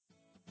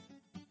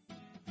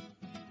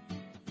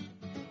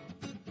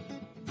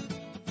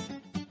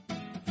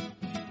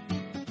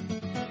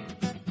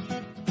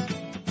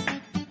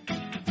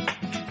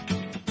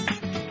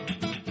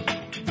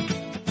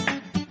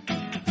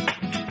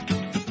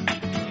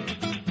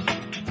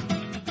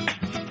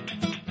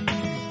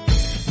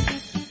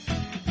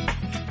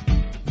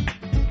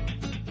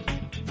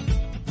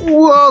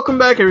Welcome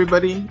back,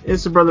 everybody.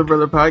 It's the Brother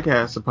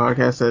Podcast, a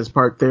podcast that is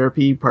part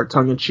therapy, part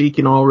tongue-in-cheek,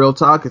 and all real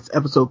talk. It's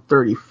episode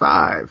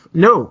 35.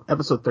 No,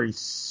 episode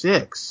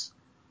 36.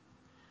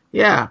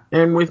 Yeah,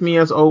 and with me,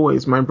 as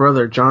always, my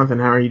brother, Jonathan.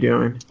 How are you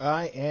doing?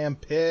 I am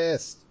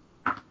pissed.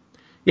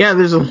 Yeah,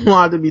 there's a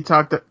lot to be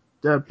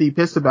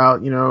pissed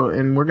about,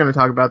 and we're going to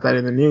talk about that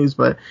in the news,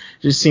 but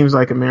it just seems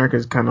like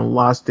America's kind of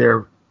lost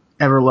their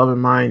ever-loving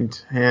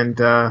mind, and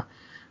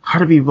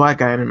hard to be a black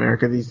guy in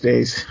America these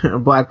days. A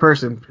black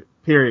person,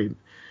 period.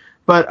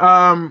 But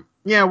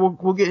yeah,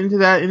 we'll get into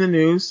that in the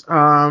news.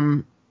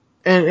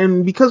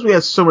 And because we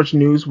have so much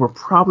news, we're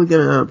probably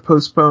gonna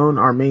postpone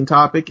our main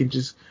topic and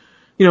just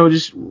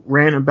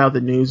rant about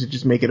the news and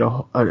just make it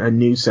a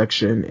news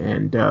section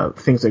and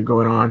things that are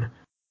going on.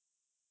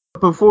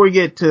 Before we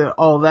get to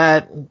all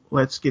that,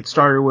 let's get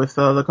started with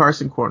the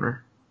Carson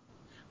Corner.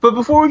 But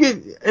before we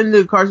get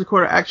into the Carson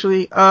Corner,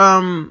 actually,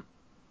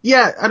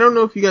 yeah, I don't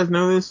know if you guys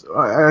know this.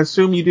 I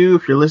assume you do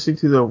if you're listening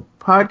to the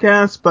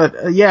podcast.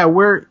 But yeah,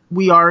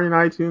 we are in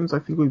iTunes. I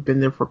think we've been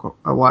there for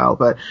a while.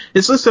 But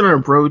it's listed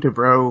on Bro to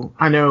Bro.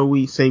 I know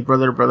we say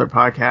Brother to Brother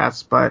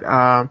podcast,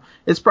 but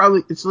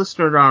it's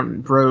listed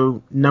on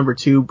Bro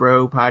 #2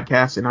 Bro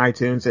podcast in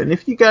iTunes. And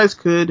if you guys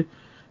could,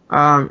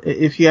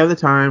 if you have the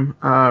time,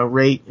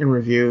 rate and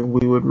review,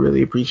 we would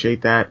really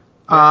appreciate that.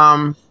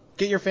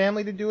 Get your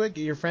family to do it.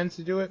 Get your friends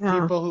to do it.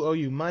 Yeah. People who owe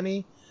you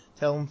money.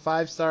 Tell them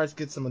 5 stars,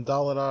 get them a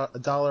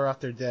dollar off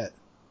their debt.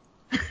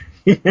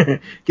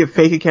 Get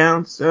fake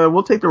accounts.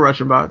 We'll take the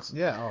Russian bots.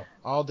 Yeah,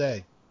 all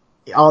day.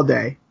 All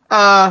day.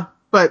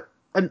 But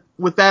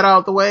with that out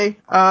of the way,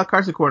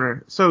 Carson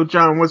Corner. So,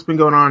 John, what's been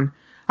going on?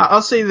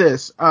 I'll say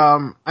this.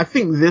 I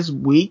think this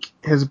week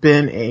has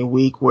been a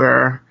week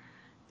where,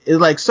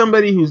 like,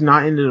 somebody who's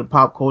not into the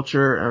pop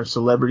culture or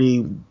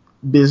celebrity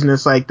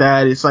business like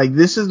that, it's like,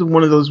 this is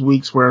one of those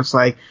weeks where it's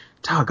like,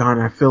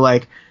 doggone, I feel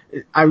like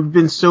I've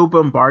been so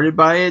bombarded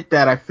by it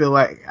that I feel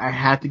like I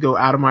had to go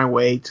out of my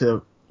way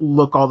to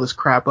look all this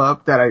crap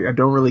up that I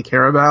don't really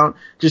care about,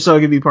 just so I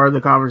could be part of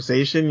the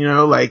conversation,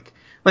 like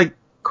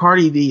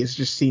Cardi B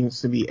just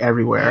seems to be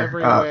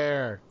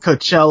everywhere.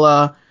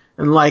 Coachella,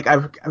 and like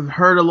I've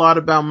heard a lot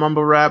about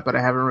mumble rap, but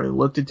I haven't really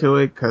looked into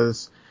it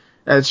because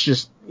that's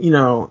just,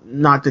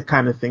 not the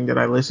kind of thing that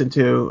I listen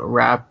to,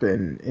 rap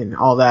and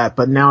all that.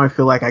 But now I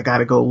feel like I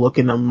gotta go look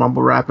into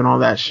mumble rap and all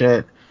that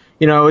shit.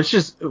 It's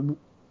just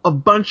a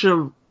bunch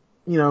of,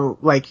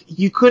 like,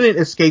 you couldn't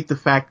escape the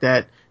fact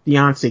that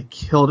Beyonce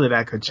killed it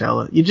at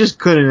Coachella. You just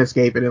couldn't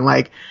escape it. And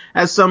like,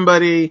 as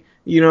somebody,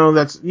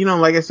 that's,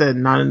 like I said,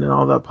 not into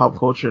all that pop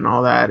culture and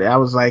all that, I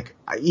was like,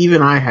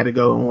 even I had to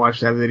go and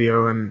watch that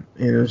video, and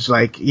it was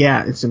like,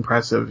 yeah, it's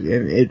impressive.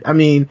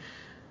 And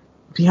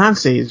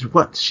Beyonce is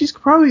she's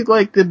probably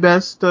like the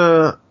best,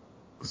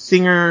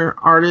 singer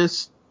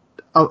artist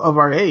of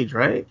our age,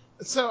 right?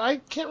 So I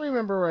can't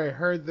remember where I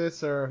heard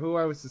this or who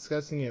I was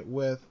discussing it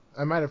with.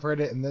 I might have heard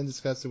it and then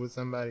discussed it with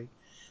somebody.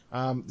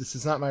 This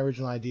is not my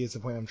original idea. It's the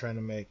point I'm trying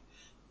to make.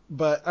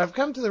 But I've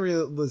come to the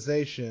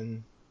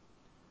realization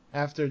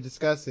after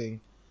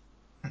discussing,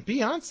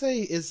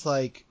 Beyonce is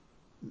like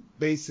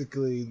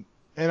basically,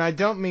 and I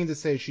don't mean to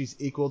say she's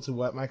equal to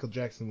what Michael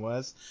Jackson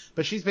was,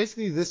 but she's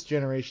basically this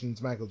generation's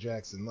Michael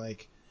Jackson.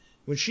 Like,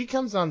 when she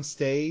comes on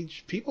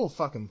stage, people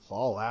fucking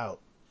fall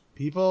out.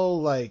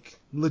 People, like,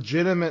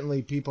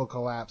 legitimately people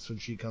collapse when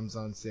she comes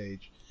on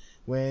stage.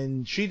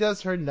 When she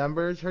does her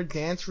numbers, her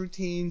dance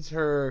routines,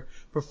 her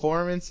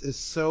performance is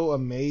so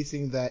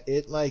amazing that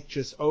it, like,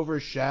 just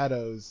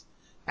overshadows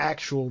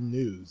actual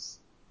news.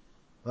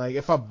 Like,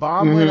 if a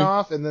bomb went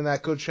off and then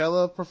that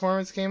Coachella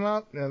performance came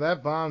up,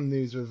 that bomb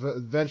news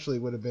eventually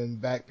would have been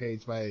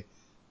backpaged by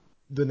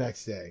the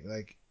next day.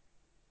 Like,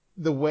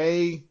 the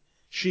way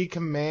she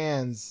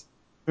commands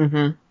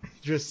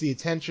just the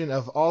attention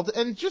of all,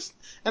 and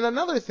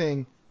another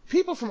thing,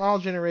 people from all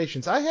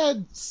generations. I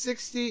had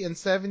 60 and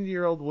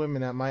 70-year-old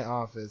women at my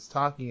office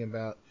talking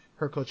about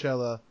her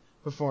Coachella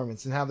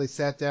performance and how they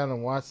sat down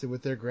and watched it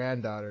with their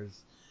granddaughters,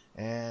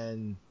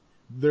 and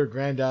their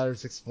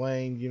granddaughters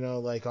explained,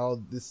 like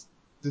all this,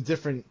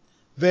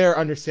 their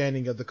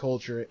understanding of the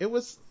culture.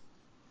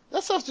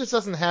 That stuff just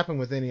doesn't happen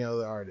with any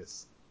other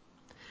artist.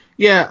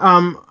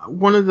 Yeah,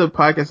 one of the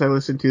podcasts I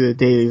listened to, the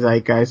Daily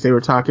Zeitgeist, they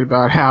were talking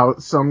about how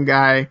some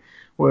guy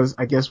was,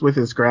 I guess, with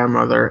his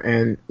grandmother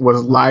and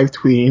was live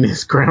tweeting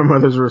his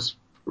grandmother's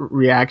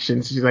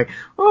reactions. She's like,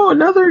 "Oh,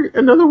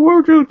 another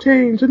wardrobe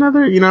change,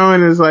 another,"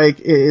 and it's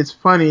like, it's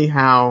funny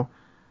how,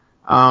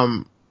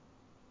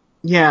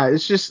 yeah,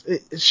 it's just,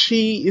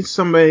 she is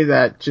somebody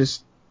that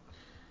just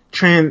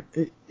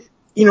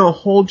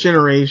whole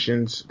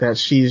generations that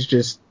she's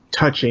just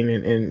touching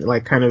and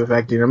like kind of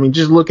affecting. I mean,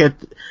 just look at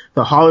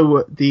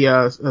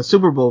the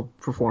Super Bowl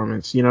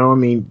performance,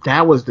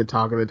 that was the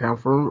talk of the town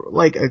for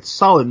like a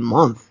solid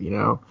month,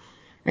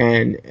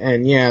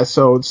 and yeah,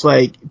 so it's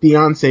like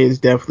Beyonce is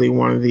definitely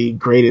one of the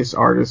greatest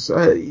artists,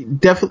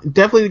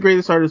 definitely the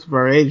greatest artist of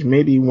our age,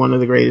 maybe one of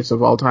the greatest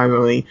of all time. I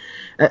mean,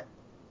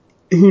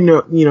 who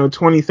know,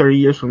 20, 30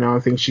 years from now, I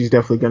think she's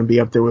definitely going to be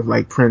up there with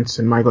like Prince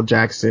and Michael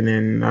Jackson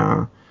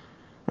and,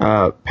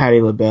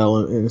 Patti LaBelle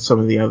and some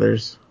of the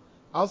others.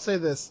 I'll say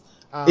this.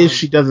 If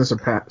she doesn't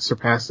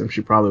surpass them,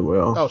 she probably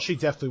will. Oh, she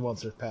definitely won't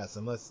surpass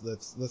him.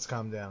 Let's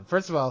calm down.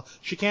 First of all,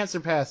 she can't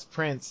surpass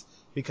Prince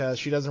because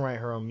she doesn't write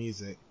her own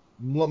music.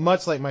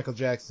 Much like Michael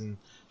Jackson,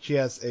 she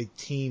has a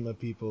team of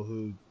people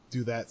who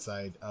do that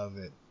side of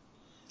it.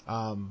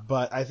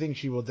 But I think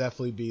she will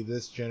definitely be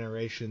this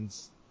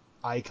generation's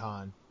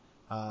icon.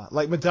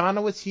 Like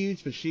Madonna was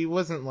huge, but she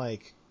wasn't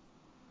like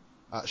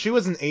she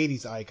was an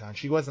 '80s icon.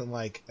 She wasn't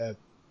like a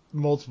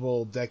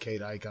multiple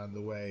decade icon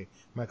the way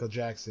Michael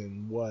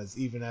Jackson was,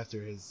 even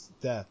after his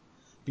death.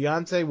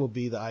 Beyonce will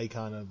be the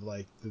icon of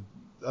like the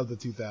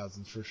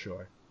 2000s for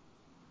sure.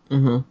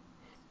 Mm-hmm.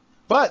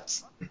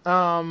 But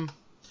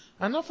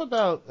enough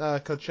about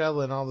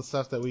Coachella and all the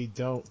stuff that we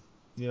don't,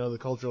 the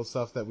cultural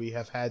stuff that we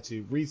have had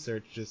to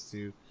research just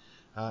to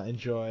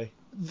enjoy.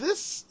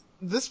 This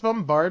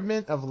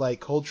bombardment of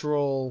like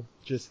cultural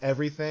just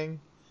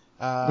everything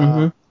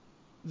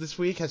Mm-hmm. this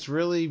week has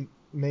really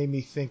made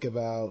me think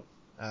about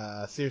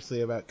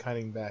seriously about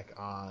cutting back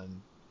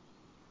on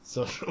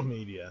social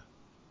media.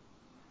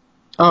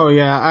 Oh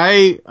yeah,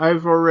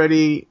 I've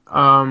already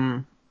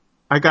I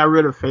got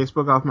rid of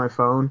Facebook off my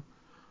phone.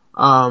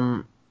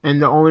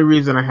 And the only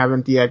reason I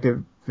haven't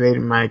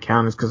deactivated my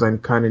account is because I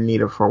kind of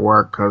need it for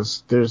work.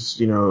 Because there's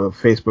a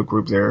Facebook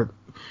group there.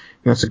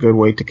 That's a good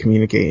way to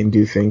communicate and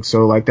do things.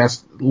 So like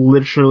that's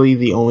literally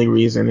the only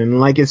reason. And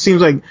like it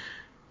seems like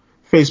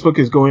Facebook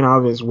is going out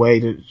of its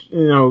way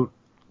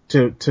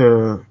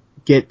to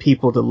get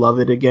people to love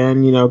it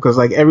again, because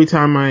like every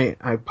time I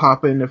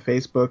pop into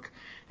Facebook,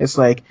 it's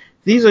like,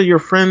 these are your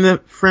friend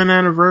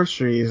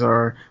anniversaries,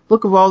 or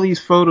look at all these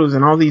photos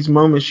and all these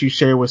moments you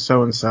share with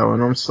so and so,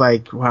 and I'm just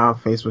like, wow,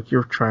 Facebook,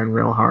 you're trying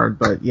real hard.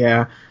 But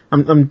yeah,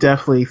 I'm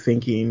definitely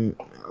thinking,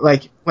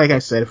 like I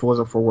said, if it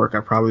wasn't for work, I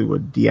probably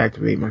would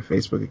deactivate my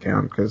Facebook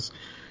account because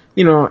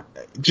it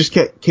just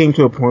came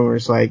to a point where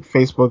it's like,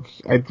 Facebook,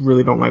 I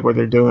really don't like what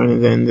they're doing,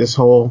 and then this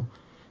whole,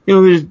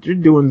 they're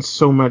doing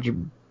so much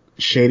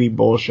shady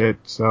bullshit,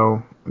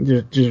 so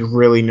there's just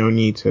really no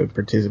need to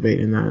participate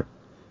in that.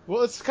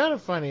 Well, it's kind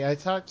of funny. I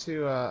talked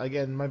to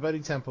again, my buddy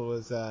Temple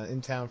was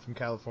in town from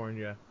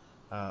California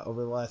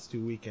over the last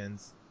 2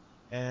 weekends,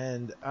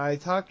 and I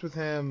talked with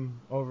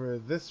him over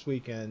this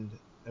weekend,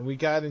 and we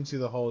got into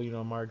the whole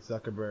Mark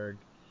Zuckerberg,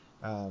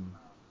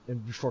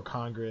 and before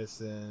Congress,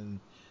 and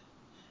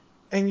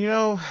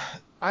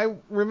I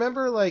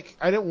remember like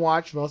I didn't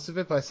watch most of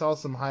it, but I saw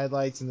some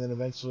highlights, and then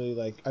eventually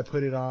like I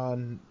put it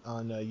on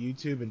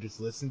YouTube and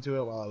just listened to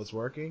it while I was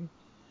working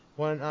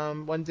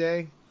one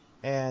day,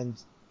 and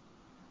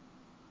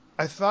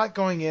I thought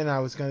going in I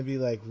was going to be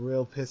like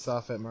real pissed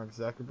off at Mark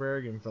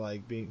Zuckerberg and for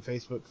like being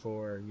Facebook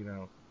for,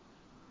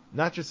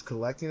 not just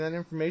collecting that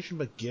information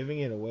but giving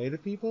it away to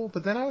people.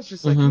 But then I was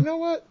just like, Mm-hmm. you know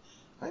what?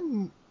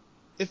 I'm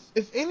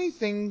if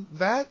anything,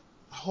 that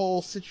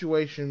whole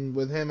situation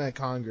with him at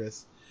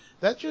Congress,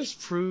 that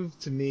just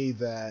proved to me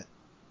that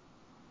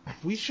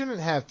we shouldn't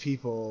have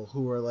people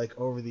who are like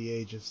over the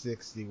age of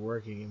 60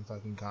 working in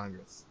fucking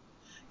Congress.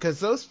 Because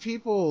those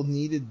people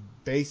needed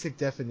basic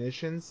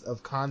definitions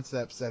of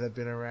concepts that have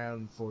been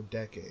around for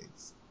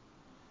decades.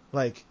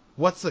 Like,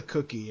 what's a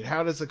cookie? And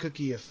how does a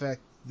cookie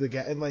affect the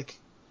guy? And, like,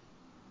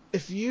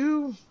 if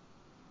you...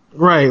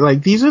 Right,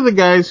 like these are the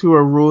guys who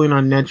are ruling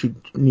on net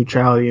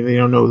neutrality and they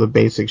don't know the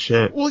basic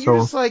shit. Well, you're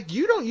So just like,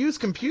 you don't use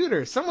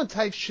computers. Someone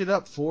types shit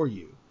up for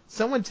you.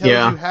 Someone tells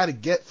yeah, you how to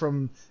get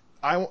from...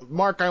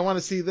 Mark, I want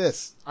to see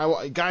this.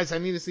 Guys, I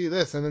need to see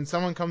this. And then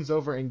someone comes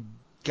over and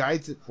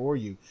guides it for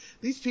you.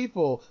 These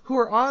people who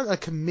are on a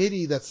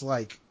committee that's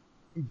like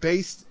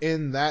based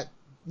in that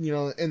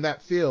in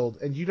that field,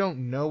 and you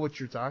don't know what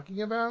you're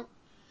talking about,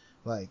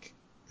 like,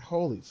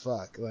 holy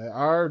fuck, like,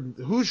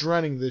 who's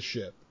running this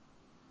ship,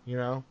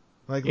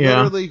 like, yeah.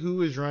 literally,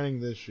 who is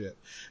running this ship?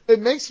 It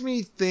makes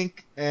me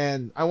think,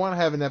 and I want to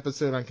have an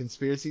episode on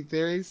conspiracy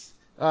theories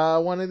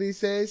one of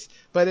these days,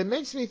 but it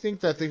makes me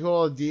think that the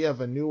whole idea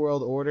of a new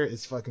world order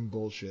is fucking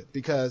bullshit,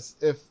 because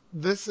if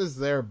this is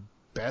their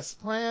best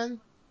plan,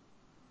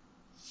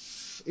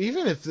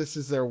 even if this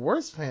is their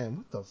worst plan,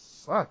 what the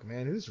fuck,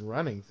 man? Who's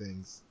running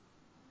things?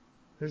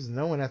 There's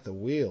no one at the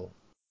wheel.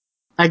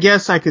 I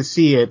guess I could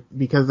see it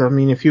because I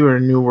mean, if you were a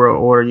new world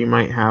order, you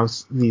might have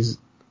these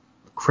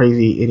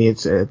crazy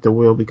idiots at the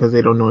wheel because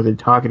they don't know what they're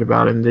talking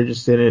about and they're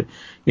just in it,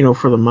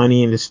 for the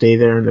money and to stay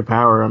there in the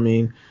power. I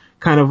mean,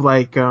 kind of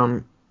like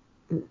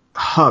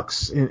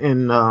Hux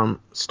in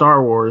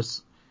Star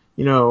Wars.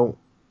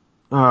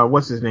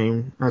 What's his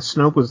name?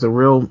 Snoke was the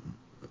real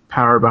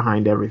power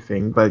behind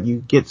everything, but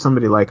you get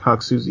somebody like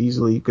Hux who's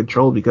easily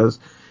controlled because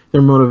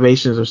their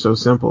motivations are so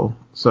simple.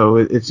 So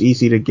it's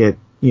easy to get,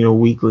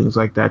 weaklings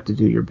like that to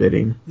do your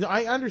bidding. No,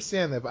 I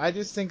understand that, but I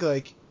just think,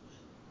 like,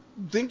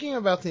 thinking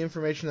about the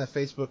information that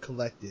Facebook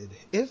collected,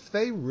 if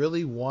they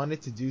really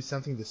wanted to do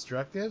something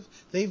destructive,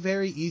 they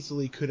very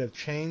easily could have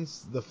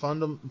changed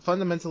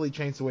fundamentally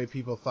changed the way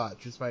people thought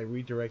just by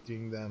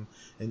redirecting them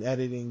and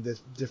editing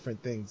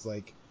different things.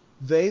 Like,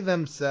 they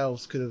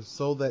themselves could have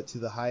sold that to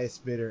the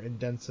highest bidder and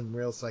done some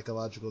real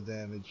psychological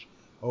damage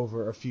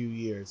over a few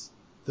years.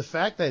 the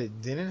fact that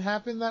it didn't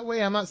happen that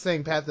way, I'm not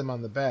saying pat them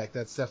on the back.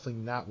 That's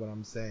definitely not what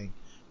I'm saying.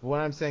 But what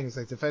I'm saying is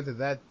like the fact that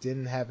that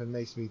didn't happen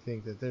makes me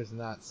think that there's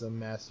not some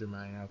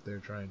mastermind out there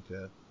trying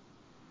to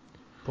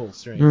pull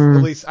strings.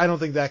 At least I don't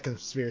think that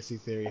conspiracy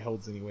theory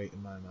holds any weight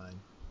in my mind.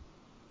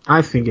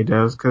 I think it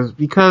does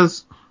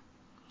because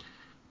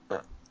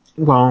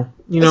well,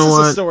 you this know is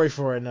what? A story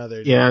for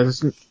another day. Yeah,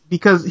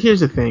 because here's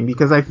the thing.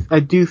 Because I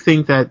do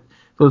think that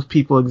those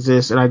people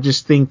exist, and I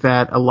just think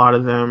that a lot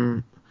of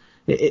them,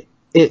 it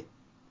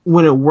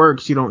when it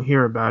works, you don't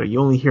hear about it. You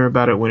only hear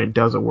about it when it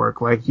doesn't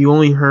work. Like you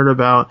only heard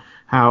about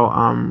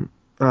how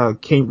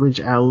Cambridge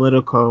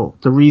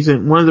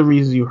Analytica. One of the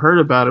reasons you heard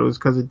about it was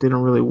because it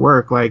didn't really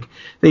work. Like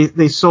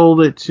they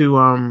sold it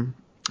to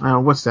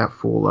what's that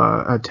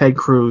fool? Ted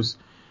Cruz.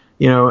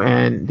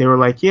 And they were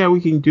like, yeah, we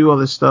can do all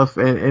this stuff.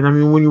 And I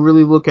mean, when you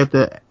really look at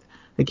the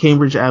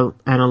Cambridge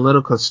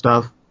Analytica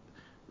stuff,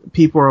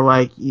 people are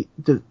like,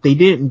 they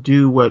didn't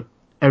do what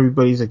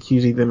everybody's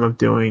accusing them of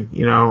doing,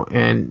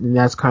 and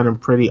that's kind of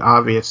pretty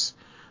obvious.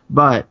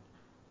 But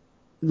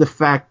the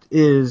fact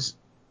is,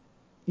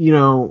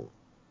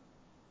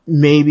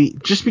 maybe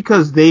just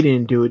because they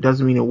didn't do it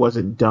doesn't mean it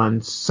wasn't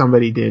done.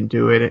 Somebody didn't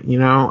do it,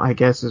 I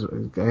guess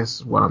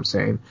is what I'm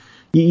saying.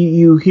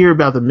 You hear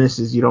about the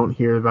misses, you don't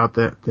hear about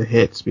the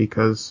hits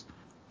because,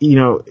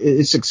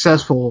 it's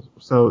successful.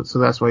 So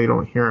that's why you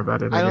don't hear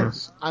about it, I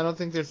guess. I don't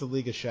think there's a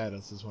League of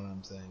Shadows is what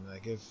I'm saying.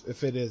 Like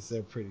if it is,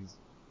 they're pretty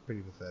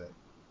pathetic.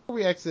 Before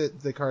we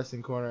exit the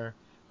Carson corner,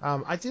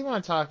 I did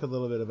want to talk a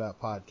little bit about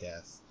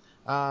podcasts.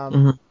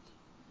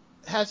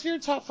 Has your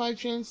top 5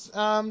 changed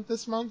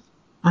this month?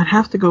 I'd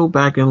have to go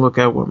back and look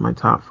at what my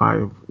top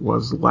 5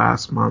 was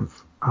last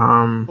month.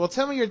 Well,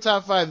 tell me your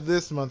top 5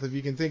 this month if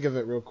you can think of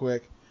it real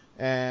quick,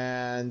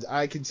 and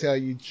I can tell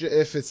you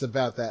if it's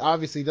about that.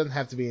 Obviously, it doesn't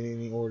have to be in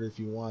any order if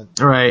you want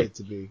it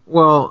to be.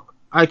 Well,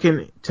 I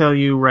can tell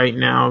you right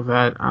now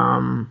that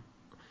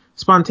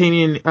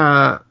Spontaneous,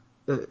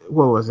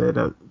 what was it?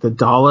 The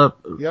Dollop.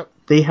 Yep.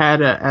 They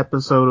had an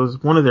episode. It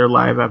was one of their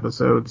live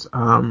episodes.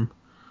 The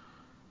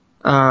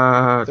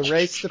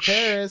Race to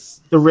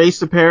Paris. The Race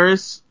to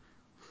Paris.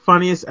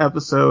 Funniest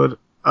episode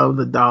of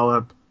the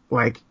Dollop,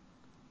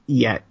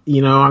 yet.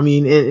 I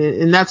mean,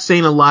 and that's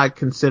saying a lot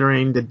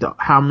considering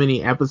how many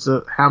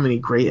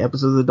great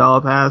episodes the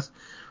Dollop has.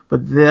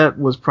 But that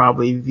was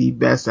probably the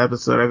best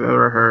episode I've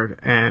ever heard,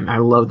 and I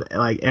loved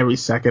every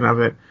second of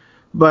it.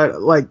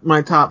 But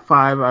my top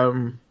 5,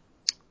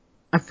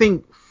 I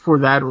think for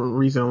that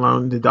reason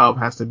alone, the Dollop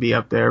has to be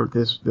up there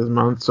this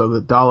month. So the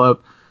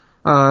Dollop,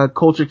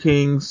 Culture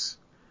Kings,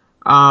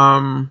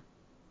 Ologies,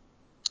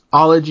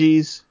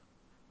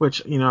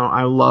 which,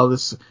 I love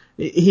this.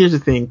 Here's the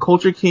thing,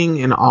 Culture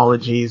King and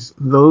Ologies,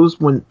 those,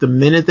 the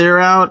minute they're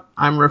out,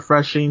 I'm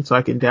refreshing so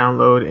I can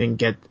download and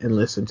get and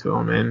listen to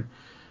them. And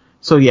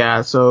so,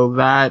 yeah, so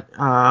that,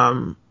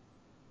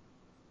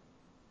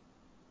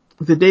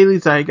 the Daily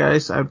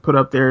Zeitgeist I put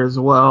up there as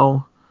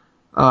well.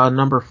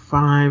 Number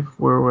 5,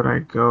 where would I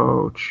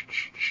go?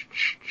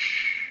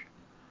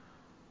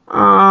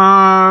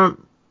 I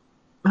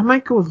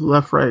might go with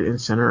Left, Right, and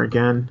Center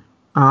again.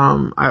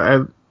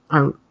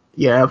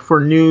 Yeah, for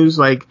news,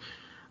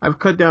 I've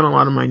cut down a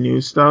lot of my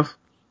news stuff,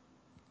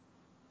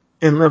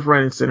 and Left,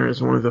 Right, and Center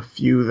is one of the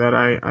few that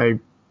I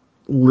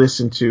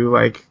listen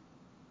to.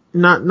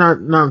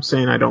 Not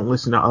saying I don't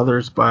listen to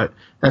others, but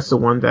that's the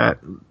one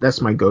that's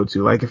my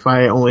go-to. If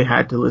I only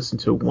had to listen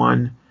to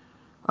one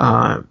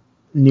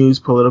news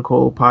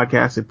political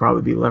podcast, it'd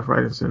probably be Left,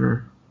 Right, and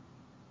Center.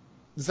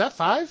 Is that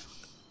 5?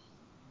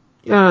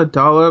 Yeah,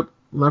 Dollop,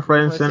 Left,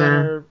 Right, and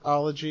Center,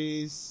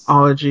 Ologies,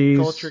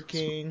 Culture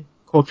Kings.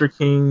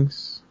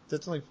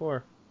 That's only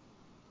 4.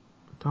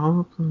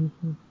 Dollop.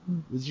 Did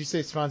you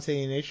say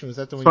Spontaneous Nation? Was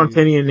that the one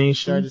Spontaneous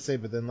Nation started to say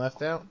but then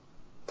left out?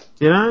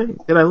 Did I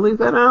leave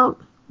that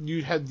out?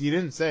 You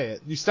didn't say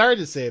it. You started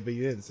to say it, but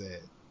you didn't say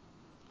it.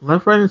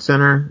 Left, Right, and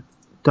Center,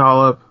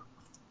 Dollop,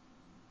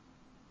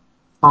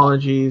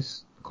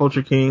 Ologies,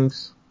 Culture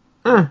Kings.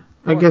 I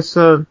guess,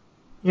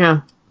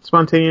 yeah,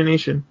 Spontaneous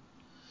Nation.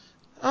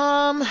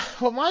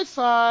 Well, my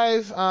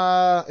 5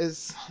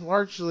 is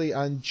largely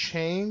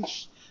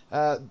unchanged.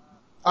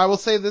 I will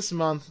say this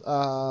month,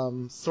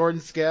 Sword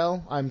and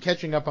Scale. I'm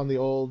catching up on the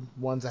old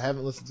ones. I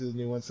haven't listened to the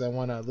new ones, so I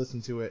want to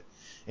listen to it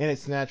in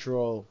its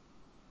natural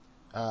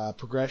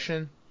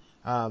progression.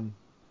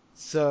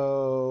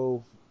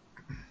 So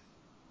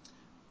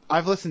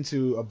I've listened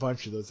to a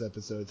bunch of those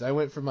episodes. I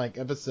went from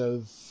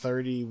episode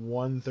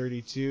 31,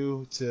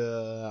 32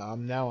 to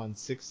I'm now on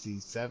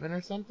 67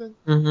 or something.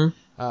 Mm-hmm.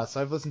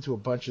 So I've listened to a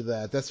bunch of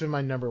that. That's been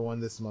my number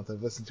 1 this month.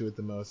 I've listened to it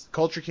the most.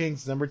 Culture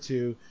Kings, number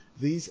 2.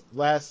 These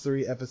last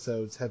 3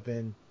 episodes have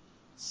been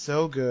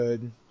so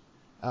good.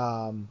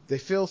 They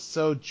feel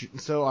so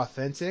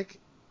authentic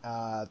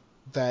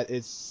that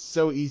it's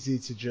so easy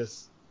to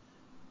just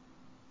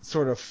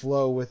sort of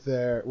flow with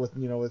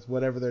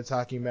whatever they're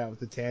talking about, with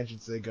the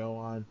tangents they go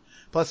on.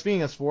 Plus,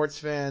 being a sports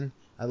fan,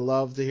 I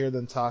love to hear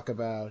them talk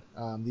about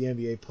the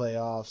NBA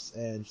playoffs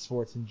and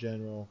sports in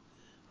general.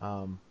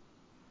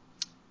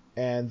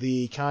 And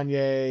the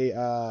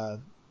Kanye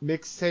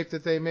mixtape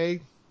that they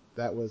made,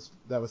 that was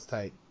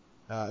tight.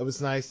 It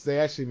was nice. They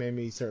actually made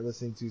me start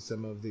listening to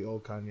some of the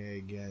old Kanye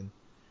again.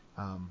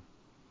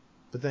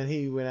 But then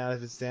he went out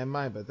of his damn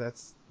mind. But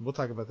we'll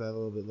talk about that a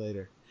little bit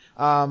later.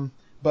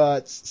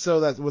 But so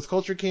that was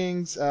Culture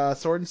Kings,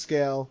 Sword and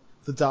Scale,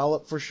 The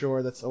Dollop for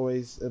sure. That's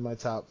always in my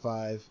top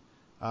 5.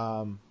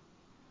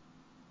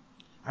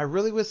 I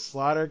really wish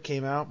Slaughter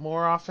came out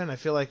more often. I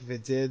feel like if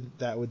it did,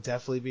 that would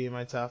definitely be in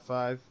my top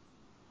 5.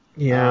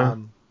 Yeah.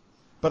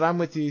 But I'm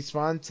with you.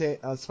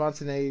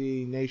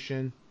 Spontaneity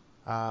Nation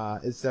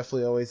is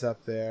definitely always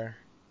up there.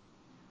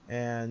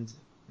 And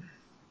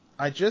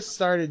I just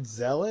started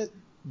Zealot,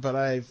 but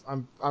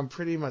I'm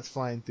pretty much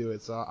flying through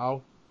it, so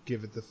I'll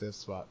give it the 5th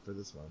spot for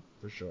this one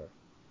for sure.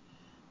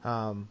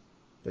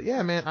 But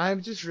yeah, man,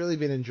 I've just really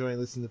been enjoying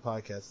listening to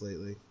podcasts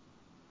lately.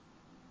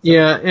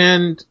 Yeah,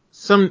 and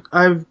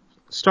I've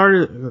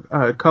started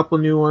a couple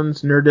new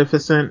ones,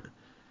 Nerdificent,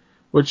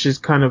 which is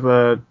kind of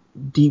a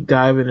deep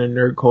dive into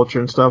nerd culture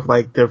and stuff.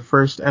 Like their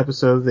first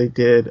episode they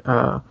did,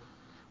 the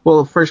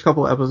first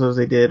couple episodes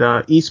they did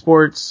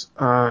esports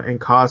and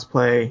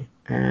cosplay,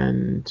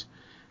 and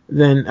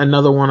then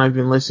another one I've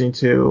been listening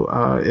to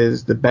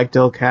is the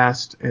Bechdel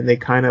Cast, and they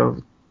kind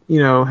of,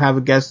 have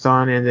a guest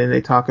on, and then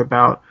they talk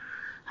about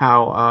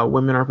how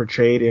women are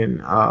portrayed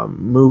in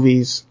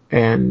movies,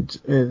 and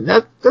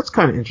that's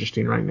kind of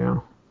interesting right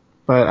now.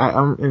 But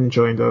I'm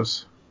enjoying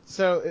those.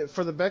 So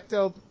for the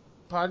Bechdel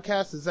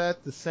podcast, is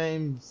that the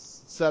same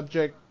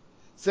subject,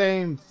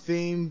 same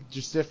theme,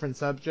 just different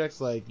subjects?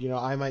 Like,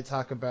 I might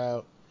talk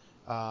about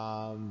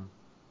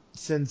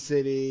Sin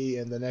City,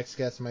 and the next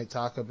guest might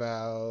talk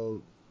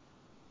about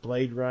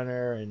Blade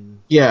Runner, and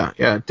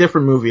Yeah,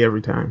 different movie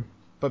every time.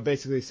 But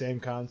basically same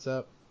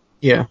concept.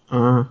 Yeah.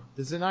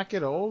 Does it not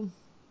get old?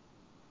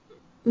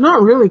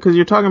 Not really, because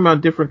you're talking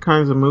about different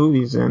kinds of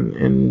movies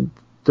and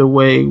the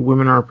way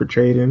women are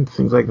portrayed and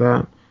things like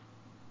that.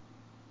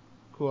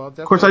 Cool. Of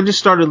course, I just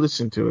started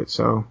listening to it,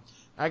 so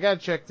I gotta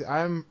check.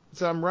 I'm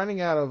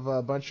running out of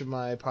a bunch of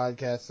my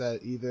podcasts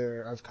that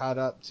either I've caught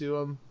up to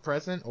them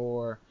present,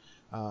 or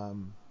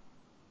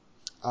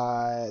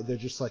they're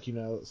just like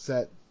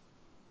set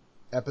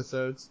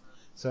episodes.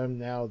 So I'm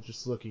now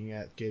just looking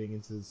at getting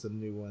into some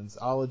new ones.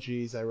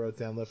 Ologies, I wrote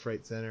down Left,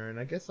 Right, Center, and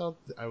I guess I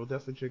will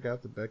definitely check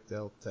out the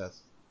Bechdel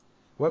test.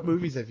 What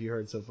movies have you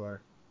heard so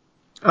far?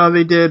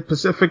 They did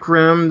Pacific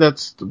Rim.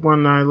 That's the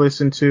one I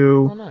listened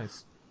to. Oh,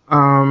 nice.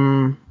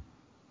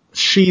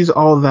 She's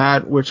All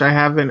That, which I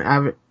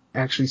haven't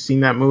actually seen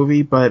that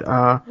movie, but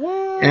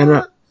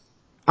Anna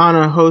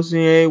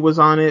Hosnier was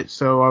on it,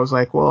 so I was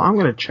like, well, I'm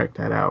gonna check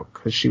that out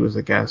because she was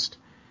a guest.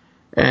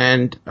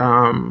 And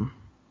I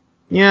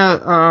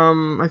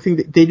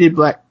think they did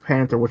Black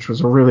Panther, which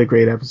was a really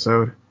great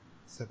episode.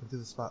 Step into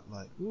the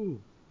spotlight. Ooh.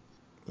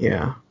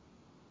 Yeah.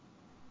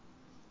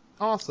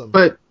 Awesome.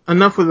 But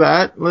enough with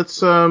that.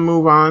 Let's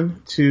move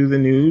on to the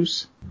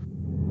news.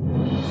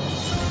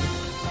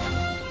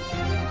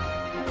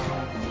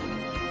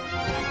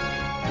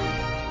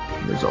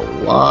 There's a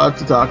lot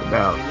to talk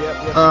about.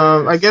 Yep,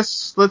 I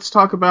guess let's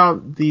talk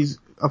about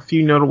a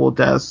few notable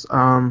deaths.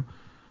 Gonna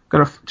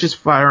just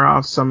fire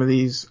off some of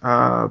these.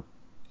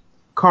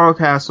 Carl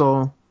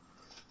Castle.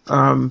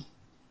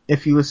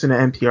 If you listen to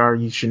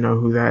NPR, you should know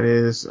who that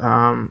is.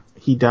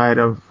 He died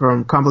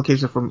from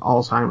complications from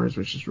Alzheimer's,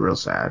 which is real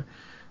sad.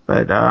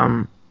 But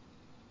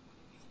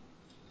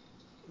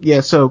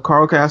so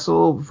Carl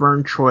Castle,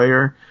 Vern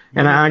Troyer,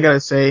 and I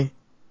gotta say,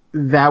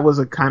 that was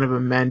a kind of a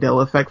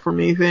Mandela effect for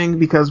me thing,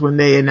 because when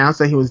they announced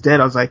that he was dead,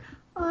 I was like,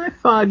 I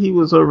thought he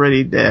was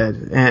already dead,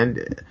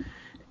 and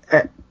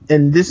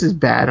this is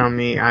bad on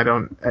me. I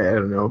don't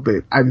know,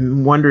 but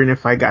I'm wondering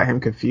if I got him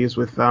confused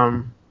with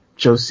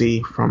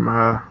Josie from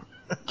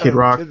Kid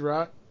Rock. Kid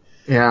Rock.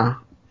 Yeah.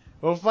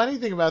 Well, funny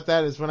thing about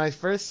that is when I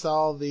first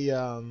saw the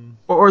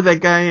or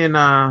that guy in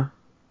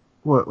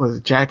what was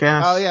it,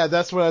 Jackass? Oh yeah,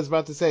 that's what I was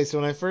about to say. So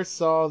when I first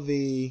saw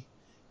the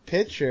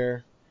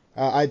picture,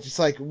 I just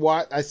I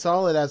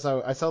saw it I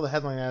saw the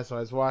headline as I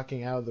was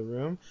walking out of the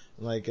room,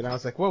 and I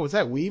was like, "Whoa, was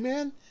that Wee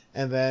Man?"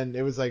 And then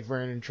it was like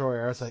Vernon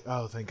Troyer. I was like,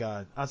 "Oh, thank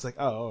God." I was like,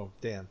 "Oh,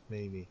 damn,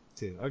 maybe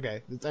too."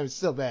 Okay, it's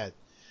still bad.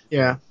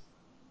 Yeah.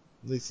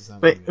 At least it's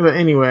not. But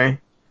anyway,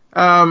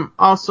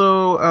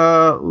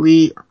 also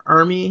Lee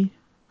Ermey,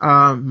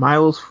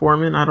 Milos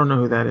Forman. I don't know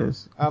who that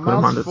is.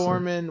 Milos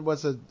Forman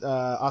was a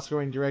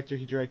Oscar-winning director.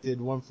 He directed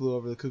One Flew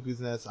Over the Cuckoo's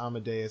Nest,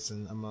 Amadeus,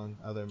 and among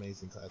other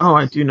amazing classics. Oh,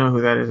 I do know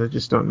who that is. I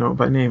just don't know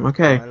by name.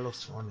 Okay.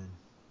 Milos Forman.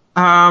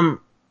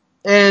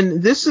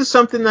 And this is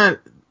something that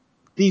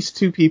these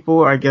two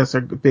people, I guess, are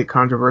a bit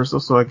controversial,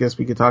 so I guess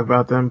we could talk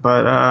about them.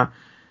 But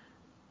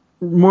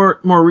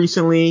more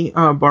recently,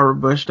 Barbara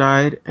Bush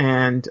died,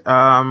 and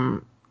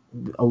a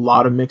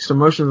lot of mixed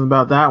emotions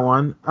about that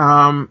one.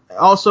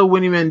 Also,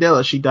 Winnie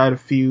Mandela, she died a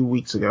few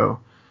weeks ago.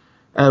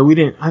 I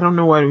don't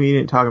know why we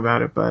didn't talk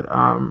about it, but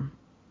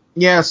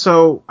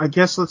so I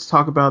guess let's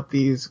talk about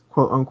these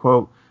quote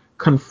unquote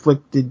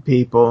conflicted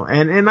people.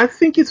 And I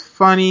think it's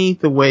funny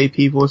the way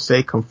people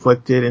say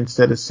conflicted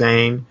instead of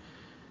saying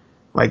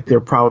like they're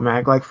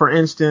problematic. Like, for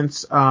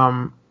instance,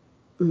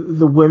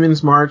 the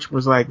Women's March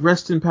was like,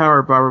 rest in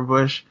power, Barbara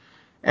Bush,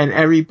 and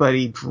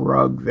everybody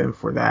drugged them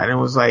for that. And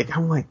it was like,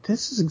 I'm like,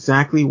 this is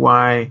exactly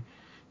why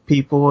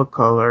people of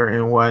color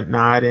and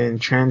whatnot and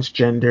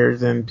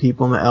transgenders and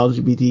people in the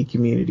LGBT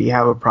community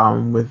have a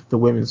problem with the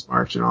Women's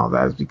March and all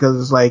that, is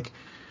because it's like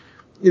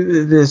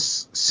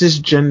this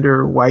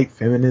cisgender white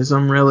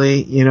feminism,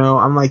 really. You know,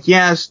 I'm like,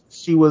 yes,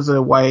 she was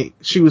a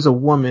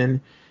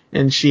woman,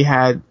 and she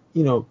had,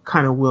 you know,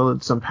 kind of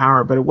wielded some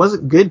power, but it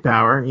wasn't good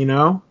power, you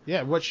know?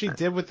 Yeah, what she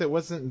did with it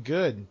wasn't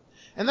good.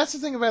 And that's the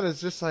thing about it,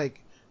 is just like,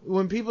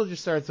 when people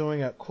just start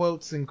throwing out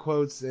quotes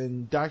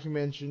and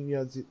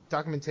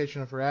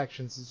documentation of her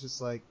actions, it's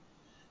just like,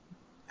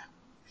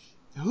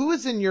 who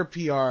is in your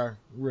PR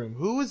room?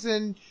 Who is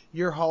in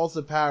your halls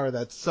of power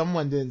that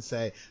someone didn't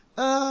say,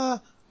 I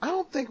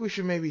don't think we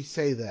should maybe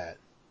say that.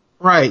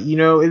 Right, you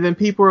know, and then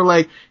people are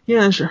like,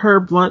 yeah,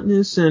 her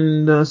bluntness,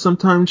 and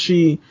sometimes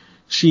she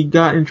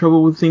got in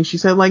trouble with things she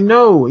said, like,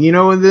 no, you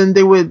know, and then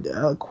they would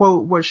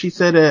quote what she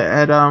said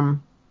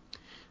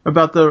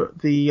about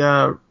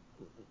the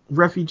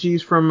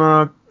refugees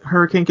from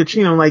Hurricane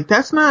Katrina. I'm like,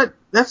 that's not,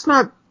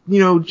 you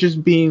know,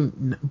 just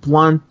being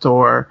blunt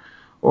or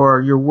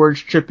your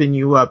words tripping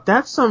you up.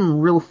 That's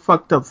some real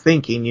fucked up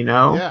thinking, you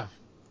know? Yeah.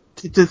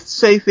 To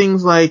say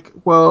things like,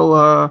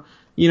 well,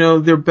 you know,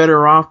 they're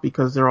better off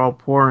because they're all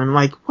poor, and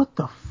like, what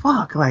the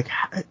fuck? Like,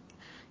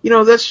 you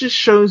know, that just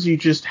shows you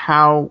just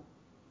how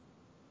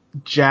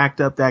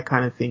jacked up that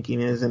kind of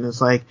thinking is. And it's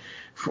like,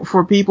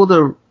 for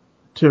people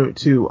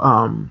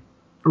to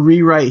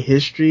rewrite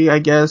history, I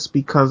guess,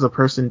 because a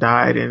person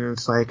died, and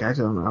it's like, I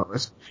don't know.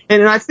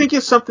 And I think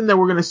it's something that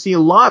we're going to see a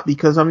lot,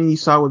 because, I mean, you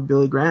saw with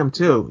Billy Graham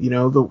too, you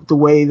know, the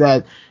way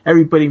that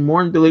everybody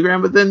mourned Billy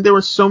Graham, but then there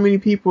were so many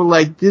people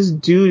like, this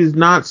dude is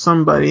not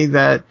somebody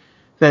that,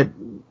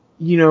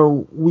 you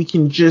know, we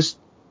can just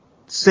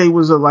say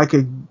was like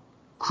a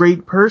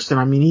great person.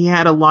 I mean, he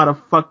had a lot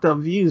of fucked up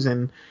views,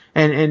 and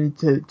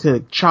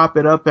to chop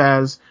it up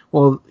as,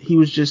 well, he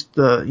was just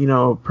the, you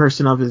know,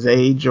 person of his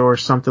age or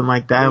something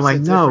like that. I'm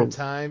like, no.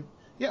 Time.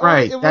 Yeah,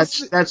 right.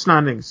 That's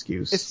not an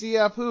excuse. It's the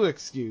Apu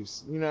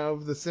excuse, you know,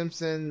 the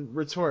Simpson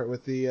retort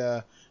with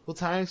the, well,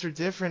 times are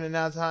different and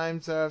now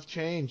times have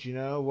changed, you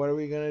know, what are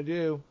we gonna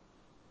do?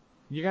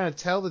 You're gonna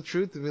tell the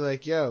truth and be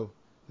like, yo,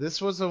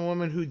 this was a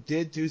woman who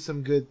did do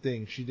some good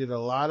things. She did a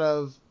lot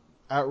of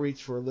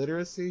outreach for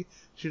literacy.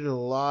 She did a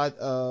lot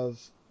of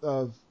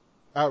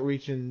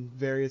outreach in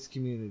various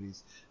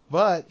communities.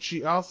 But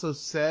she also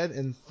said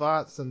and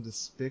thought some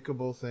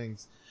despicable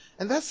things.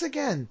 And that's,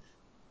 again,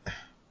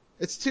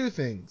 it's two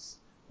things.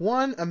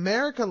 One,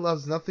 America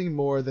loves nothing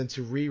more than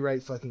to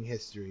rewrite fucking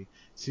history.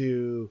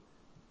 To,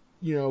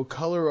 you know,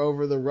 color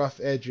over the rough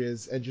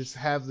edges and just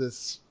have the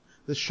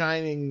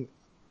shining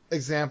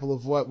example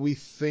of what we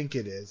think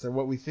it is or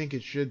what we think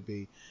it should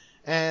be.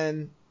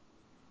 And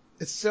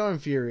it's so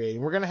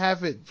infuriating. We're going to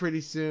have it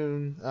pretty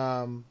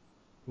soon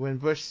when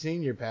Bush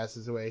Sr.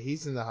 passes away.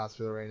 He's in the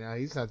hospital right now.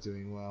 He's not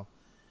doing well.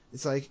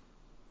 It's like,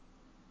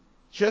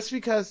 just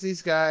because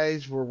these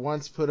guys were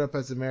once put up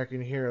as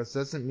American heroes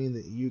doesn't mean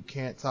that you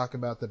can't talk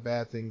about the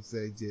bad things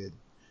they did.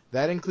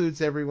 That includes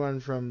everyone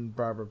from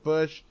Barbara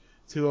Bush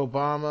to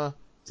Obama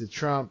to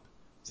Trump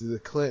to the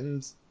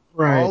Clintons.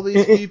 Right. All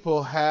these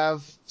people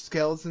have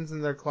skeletons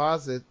in their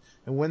closet,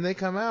 and when they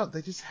come out,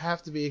 they just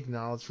have to be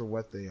acknowledged for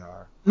what they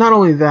are. Not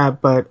only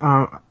that, but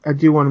I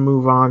do want to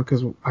move on,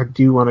 because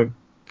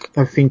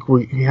I think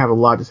we have a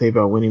lot to say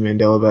about Winnie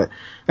Mandela, but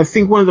I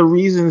think one of the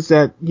reasons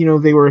that, you know,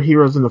 they were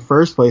heroes in the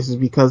first place is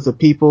because the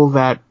people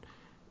that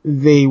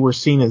they were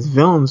seen as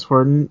villains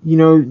for, you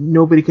know,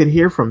 nobody could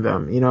hear from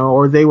them, you know,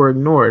 or they were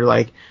ignored.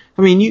 Like,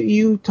 I mean,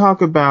 you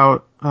talk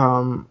about,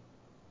 you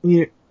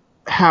know,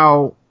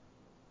 how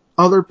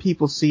other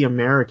people see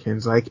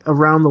Americans, like,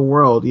 around the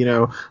world, you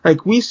know,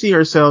 like, we see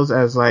ourselves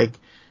as, like,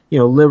 you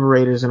know,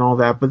 liberators and all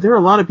that, but there are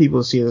a lot of people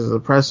who see us as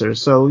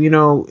oppressors. So, you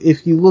know,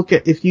 if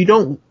you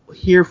don't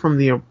hear from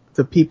the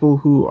people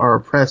who are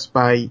oppressed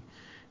by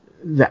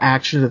the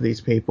actions of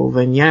these people,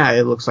 then yeah,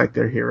 it looks like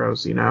they're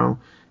heroes, you know,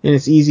 and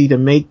it's easy to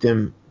make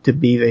them to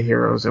be the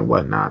heroes and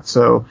whatnot.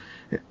 So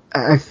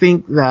I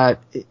think that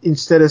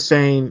instead of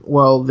saying,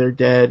 well, they're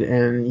dead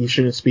and you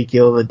shouldn't speak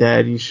ill of the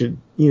dead, you should,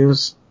 you know,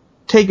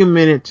 take a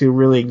minute to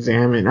really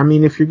examine. I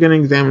mean, if you're going to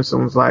examine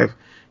someone's life,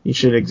 you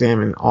should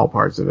examine all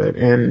parts of it.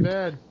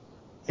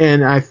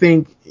 And I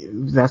think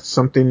that's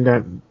something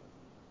that,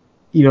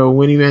 you know,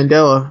 Winnie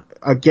Mandela,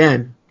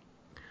 again,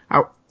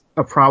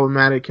 a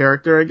problematic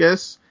character, I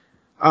guess.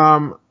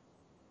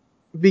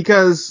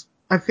 Because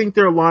I think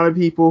there are a lot of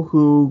people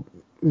who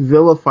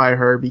vilify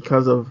her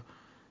because of,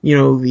 you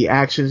know, the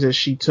actions that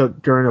she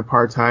took during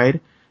apartheid.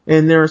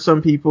 And there are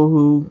some people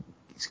who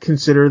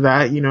consider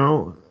that, you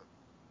know,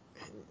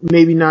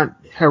 maybe not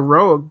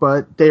heroic,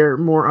 but they're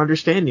more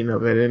understanding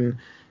of it.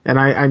 And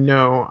I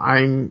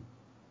know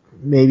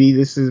maybe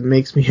this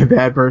makes me a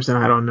bad person,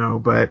 I don't know,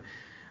 but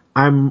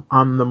I'm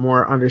on the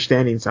more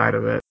understanding side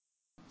of it.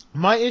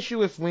 My issue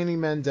with Winnie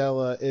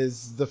Mandela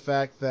is the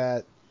fact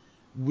that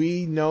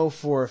we know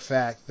for a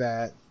fact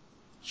that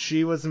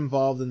she was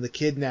involved in the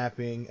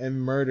kidnapping,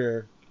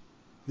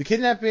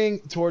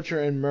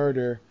 torture, and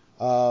murder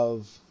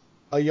of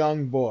a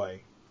young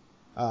boy.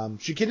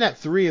 She kidnapped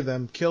 3 of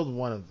them, killed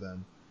 1 of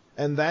them,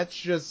 and that's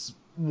just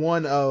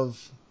one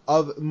of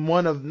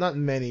not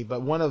many,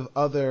 but one of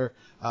other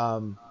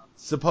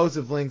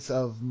supposed links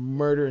of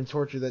murder and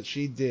torture that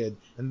she did,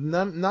 and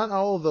not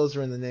all of those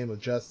are in the name of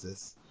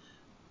justice.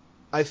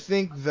 I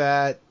think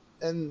that,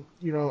 and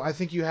I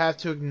think you have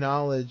to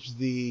acknowledge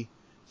the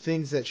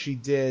things that she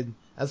did,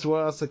 as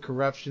well as the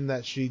corruption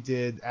that she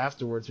did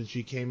afterwards when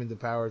she came into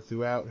power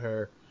throughout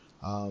her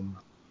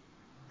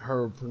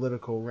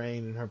political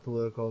reign and her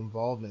political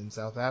involvement in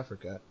South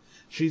Africa.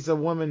 She's a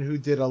woman who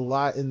did a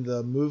lot in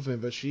the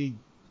movement, but she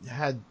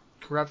had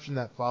corruption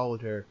that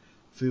followed her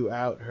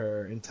throughout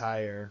her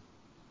entire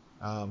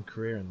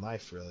career in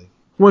life, really.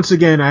 Once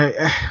again,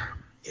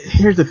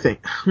 here's the thing.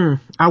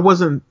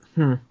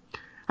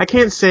 I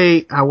can't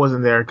say I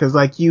wasn't there, because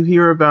like you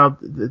hear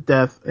about the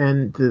death,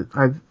 and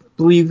I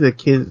believe the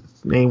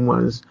kid's name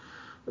was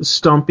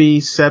Stumpy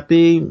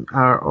Seppi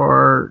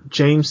or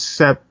James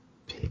Sepia.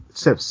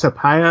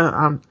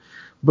 I'm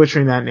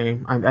butchering that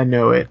name. I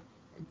know it,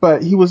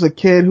 but he was a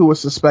kid who was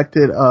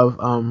suspected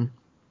of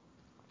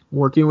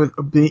working with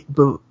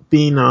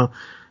being a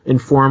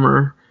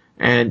informer,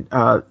 and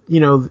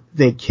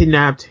they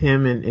kidnapped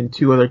him and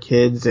 2 other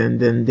kids, and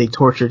then they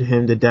tortured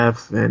him to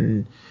death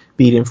and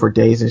beat him for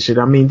days and shit.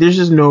 I mean, there's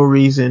just no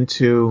reason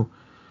to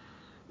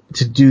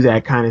do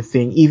that kind of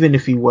thing, even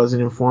if he was an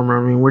informer.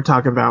 I mean, we're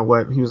talking about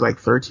what, he was like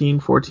 13,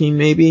 14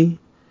 maybe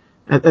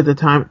at the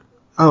time.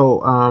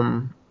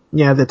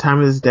 At the time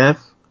of his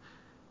death.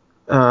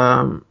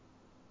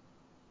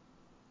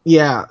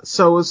 Yeah,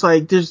 so it's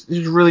like there's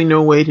really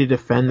no way to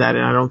defend that,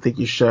 and I don't think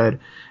you should.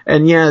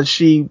 And yeah,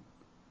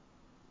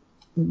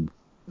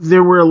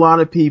 there were a lot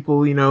of people,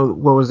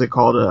 what was it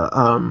called,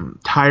 a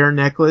tire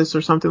necklace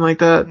or something like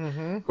that,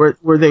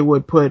 where they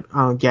would put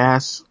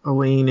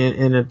gasoline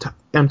in an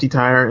empty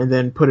tire and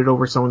then put it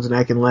over someone's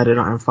neck and let it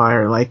on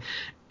fire. Like,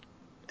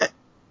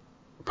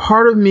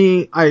 part of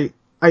me, I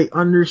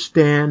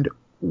understand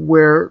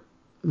where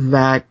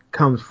that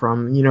comes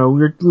from.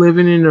 We're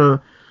living in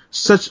the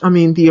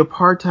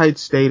apartheid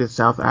state of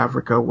South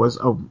Africa was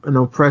an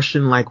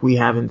oppression like we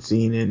haven't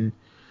seen in,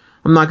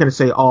 I'm not going to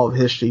say all of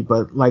history,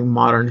 but like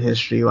modern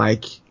history.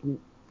 Like,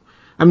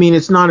 I mean,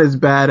 it's not as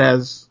bad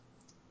as,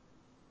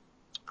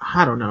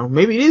 I don't know,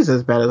 maybe it is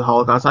as bad as the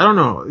Holocaust. I don't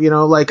know.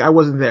 Like, I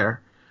wasn't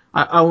there.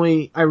 I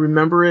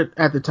remember it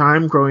at the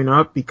time growing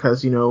up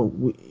because,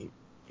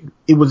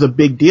 it was a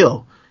big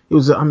deal. It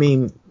was,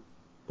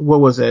 what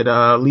was it?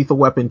 Lethal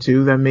Weapon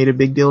 2 that made a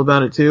big deal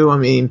about it too. I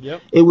mean,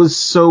 yep. It was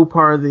so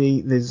part of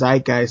the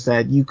zeitgeist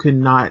that you could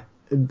not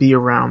be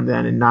around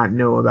then and not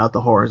know about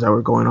the horrors that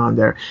were going on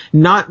there.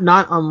 Not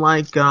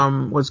unlike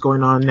what's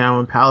going on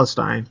now in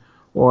Palestine,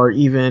 or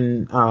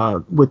even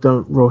with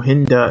the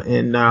Rohingya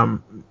in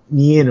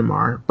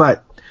Myanmar.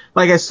 But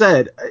like I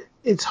said,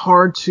 it's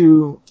hard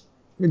to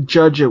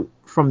judge it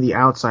from the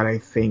outside, I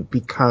think,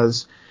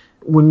 because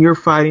when you're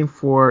fighting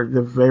for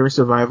the very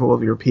survival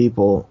of your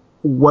people,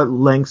 what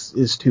lengths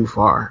is too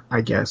far,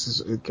 I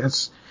guess.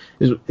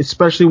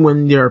 Especially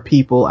when there are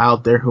people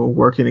out there who are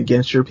working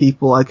against your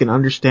people, I can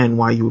understand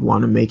why you would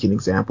want to make an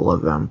example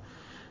of them.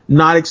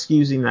 Not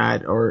excusing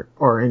that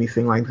or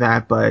anything like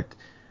that, but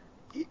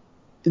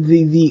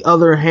the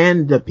other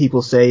hand that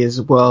people say is,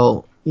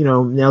 well,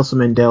 Nelson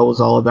Mandela was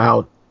all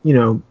about,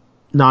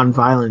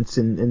 nonviolence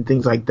and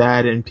things like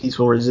that and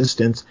peaceful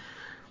resistance.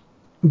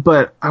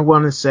 But I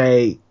want to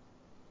say,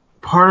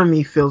 part of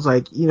me feels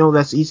like,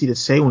 that's easy to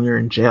say when you're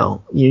in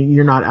jail.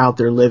 You're not out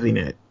there living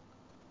it.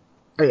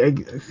 I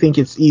think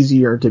it's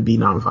easier to be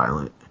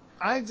nonviolent.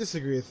 I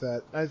disagree with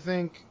that. I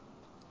think,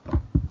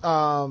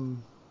 I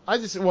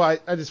just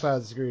flat out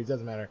disagree. It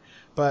doesn't matter.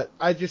 But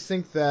I just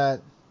think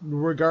that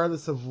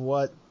regardless of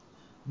what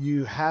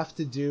you have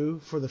to do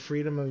for the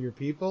freedom of your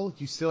people,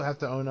 you still have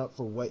to own up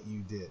for what you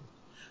did.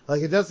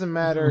 Like, it doesn't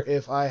matter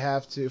if I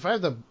have to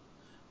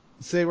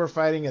say we're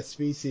fighting a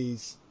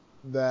species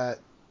that,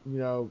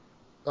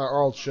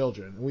 are all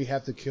children, and we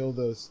have to kill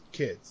those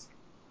kids.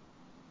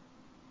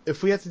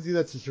 If we have to do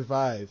that to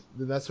survive,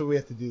 then that's what we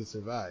have to do to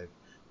survive.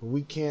 But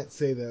we can't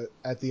say that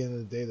at the end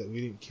of the day that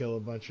we didn't kill a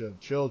bunch of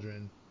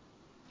children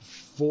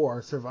for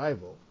our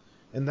survival.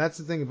 And that's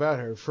the thing about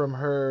her. From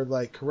her,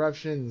 like,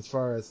 corruption as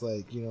far as,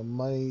 like,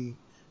 money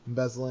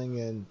embezzling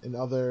and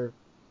other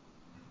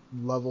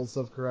levels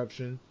of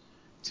corruption,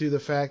 to the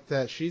fact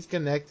that she's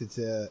connected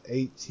to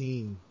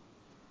 18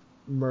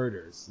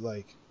 murders.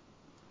 Like,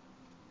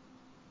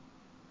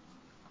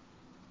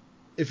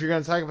 if you're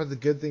going to talk about the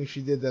good things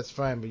she did, that's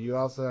fine, but you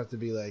also have to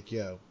be like,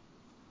 yo,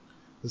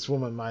 this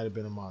woman might have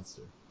been a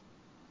monster.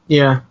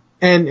 Yeah.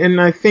 And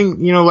I think,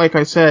 like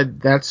I said,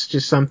 that's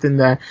just something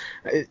that,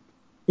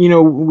 we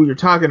were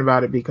talking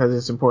about it because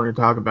it's important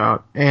to talk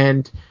about.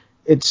 And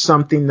it's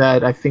something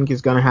that I think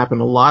is going to happen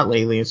a lot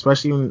lately,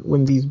 especially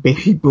when these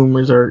baby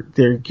boomers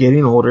they're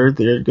getting older.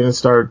 They're going to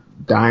start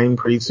dying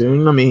pretty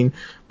soon. I mean,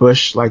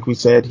 Bush, like we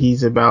said,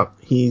 he's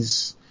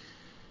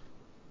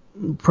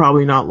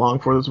probably not long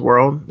for this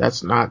world.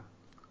 That's not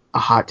a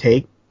hot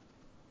take.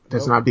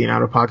 That's Nope. not being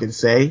out of pocket to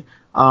say.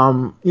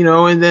 And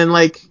then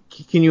like,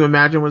 can you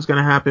imagine what's going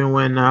to happen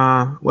when,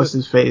 what's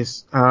his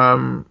face?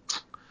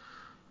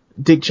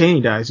 Dick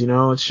Cheney dies,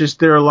 it's just,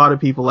 there are a lot of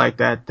people like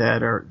that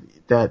are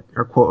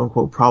quote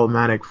unquote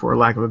problematic, for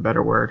lack of a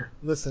better word.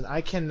 Listen,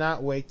 I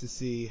cannot wait to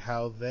see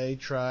how they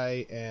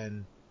try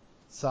and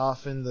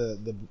soften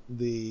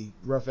the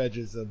rough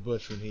edges of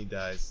Bush when he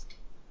dies.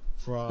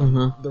 From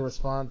Mm-hmm. the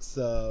response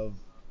of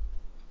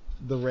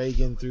the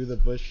Reagan through the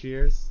Bush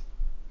years,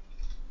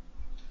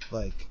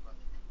 like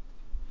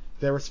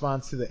their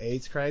response to the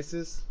AIDS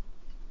crisis.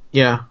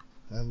 Yeah.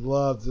 I'd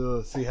love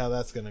to see how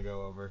that's going to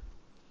go over.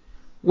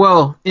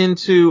 Well,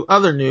 into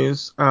other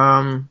news,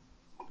 Sean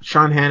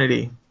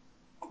Hannity.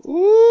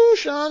 Ooh,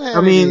 Sean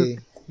I mean, Hannity.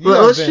 You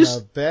have let's been a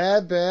just,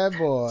 bad, bad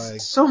boy.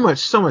 so much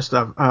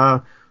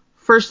stuff.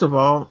 First of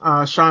all,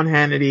 Sean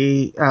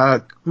Hannity,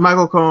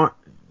 Michael Cohen.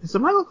 Is it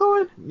Michael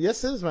Cohen?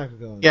 Yes, it is Michael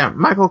Cohen. Yeah,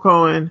 Michael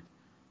Cohen,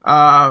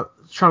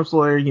 Trump's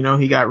lawyer,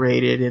 he got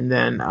raided, and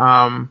then,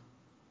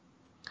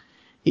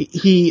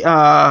 he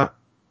had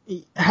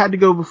to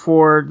go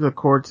before the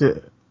court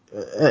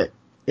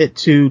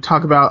to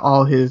talk about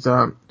all his,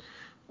 to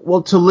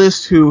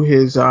list who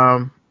his,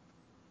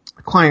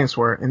 clients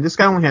were. And this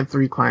guy only had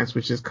 3 clients,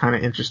 which is kind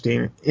of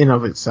interesting in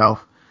of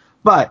itself.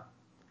 But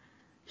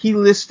he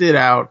listed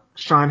out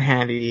Sean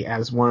Hannity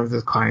as one of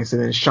his clients,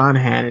 and then Sean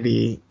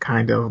Hannity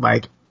kind of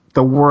like,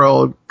 the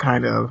world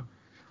kind of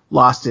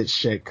lost its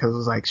shit, because it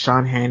was like,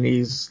 Sean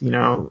Hannity's,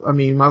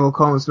 Michael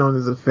Cohen's known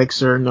as a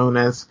fixer, known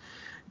as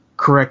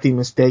correcting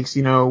mistakes.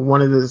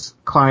 One of his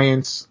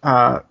clients,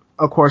 of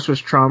course, was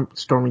Trump,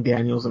 Stormy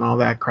Daniels, and all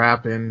that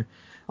crap, and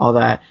all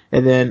that.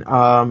 And then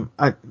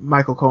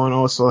Michael Cohen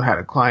also had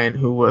a client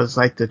who was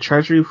like the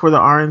treasury for the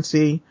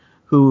RNC,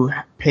 who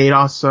paid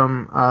off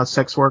some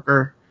sex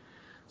worker.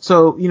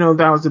 So,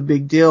 that was a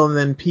big deal. And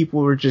then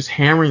people were just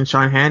hammering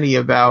Sean Hannity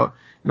about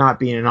not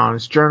being an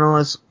honest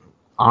journalist.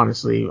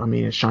 Honestly,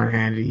 it's Sean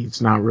Hannity.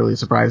 It's not really a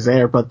surprise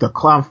there, but the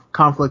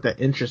conflict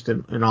of interest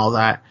and all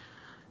that.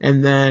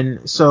 And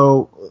then,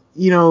 so,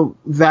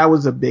 that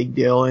was a big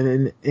deal.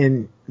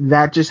 And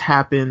that just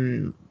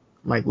happened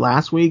like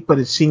last week, but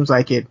it seems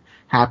like it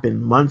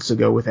happened months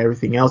ago with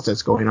everything else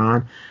that's going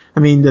on.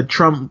 The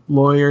Trump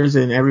lawyers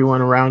and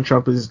everyone around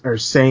Trump are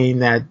saying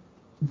that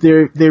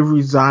they've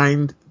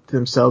resigned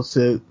themselves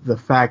to the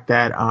fact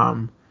that,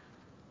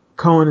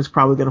 Cohen is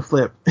probably going to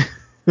flip,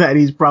 that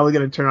he's probably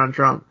going to turn on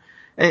Trump.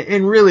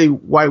 And really,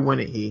 why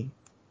wouldn't he?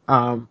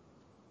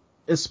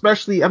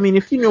 Especially,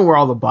 if you know where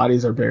all the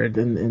bodies are buried,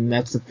 and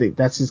that's the thing,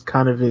 that's his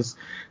kind of his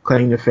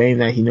claim to fame,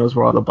 that he knows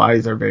where all the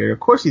bodies are buried. Of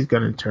course he's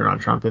going to turn on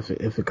Trump if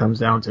it comes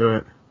down to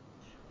it.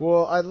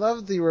 Well, I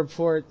love the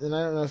report, and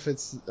I don't know if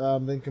it's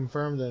been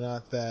confirmed or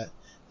not, that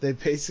they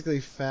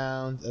basically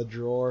found a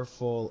drawer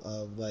full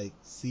of like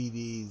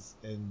CDs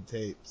and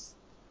tapes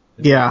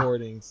and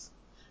recordings.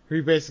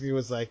 He basically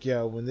was like,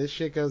 "Yo, when this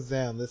shit goes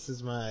down, this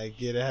is my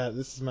get out.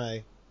 This is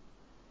my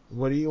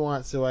what do you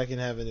want so I can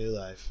have a new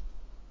life."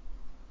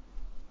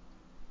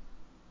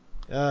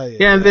 Oh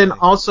Yeah, and then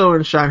also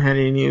in Sean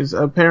Hannity news,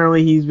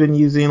 apparently he's been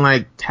using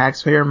like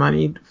taxpayer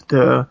money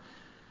to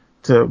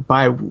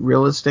buy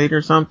real estate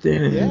or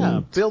something.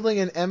 Yeah, building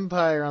an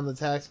empire on the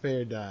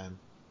taxpayer dime.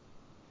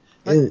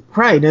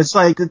 Right. It's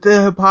like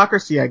the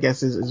hypocrisy, I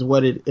guess, is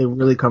what it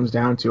really comes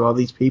down to. All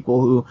these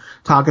people who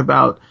talk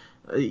about,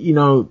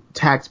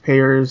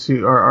 taxpayers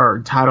who are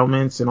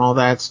entitlements and all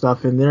that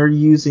stuff, and they're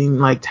using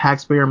like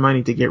taxpayer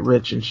money to get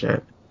rich and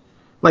shit.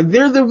 Like,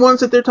 they're the ones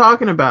that they're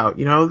talking about,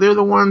 they're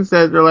the ones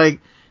that are like,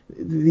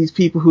 these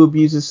people who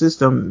abuse the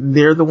system,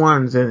 they're the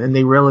ones, and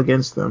they rail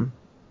against them.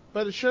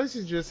 But it shows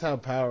you just how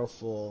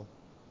powerful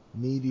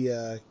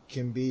media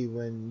can be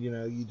when,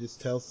 you just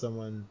tell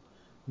someone,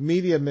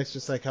 media mixed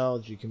with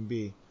psychology can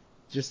be.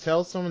 Just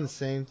tell someone the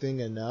same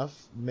thing enough,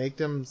 make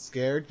them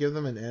scared, give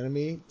them an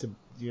enemy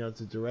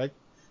to direct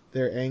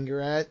their anger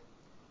at,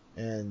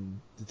 and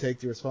to take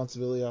the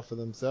responsibility off of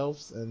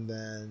themselves, and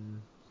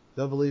then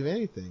they'll believe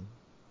anything.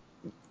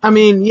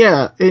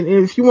 Yeah, and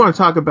if you want to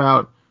talk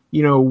about,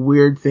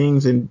 weird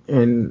things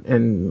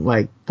and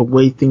like the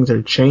way things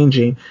are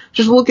changing,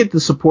 just look at the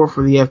support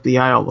for the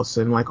FBI all of a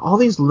sudden. Like, all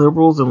these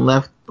liberals and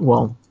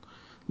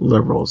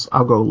liberals,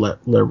 I'll go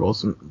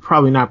liberals,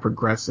 probably not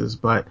progressives,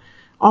 but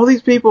all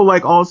these people,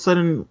 like, all of a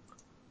sudden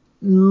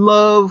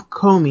love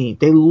Comey.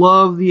 They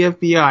love the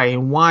FBI.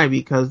 And why?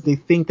 Because they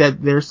think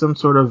that there's some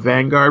sort of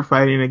vanguard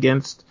fighting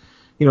against,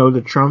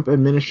 the Trump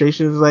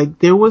administration. Is like,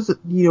 there was,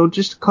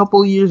 just a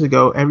couple years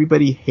ago,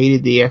 everybody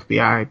hated the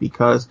FBI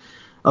because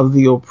of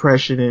the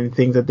oppression and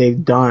things that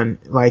they've done.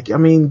 Like,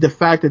 the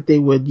fact that they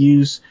would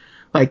use,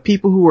 like,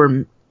 people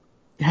who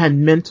had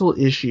mental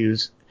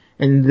issues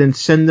and then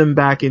send them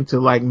back into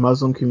like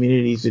Muslim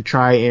communities to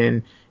try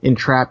and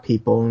entrap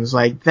people. And it's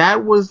like,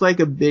 that was like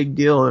a big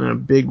deal and a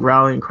big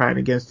rallying cry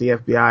against the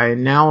FBI.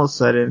 And now all of a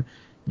sudden,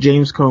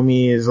 James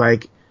Comey is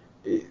like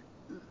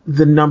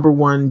the number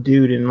one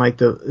dude in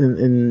like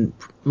in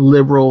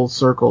liberal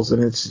circles.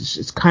 And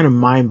it's kind of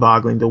mind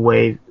boggling the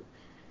way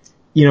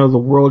the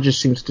world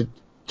just seems to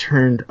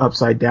turned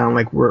upside down.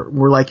 Like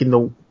we're like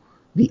in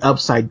the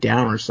upside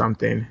down or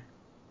something.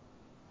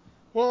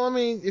 Well, I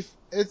mean,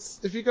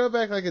 if you go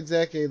back like a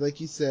decade,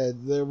 like you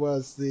said, there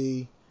was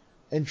the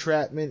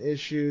entrapment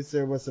issues,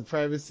 there was the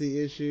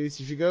privacy issues.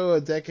 If you go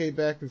a decade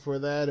back before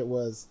that, it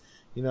was,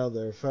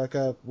 their fuck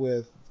up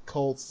with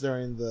cults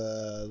during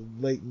the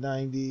late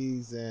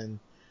 90s and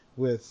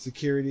with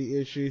security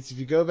issues. If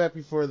you go back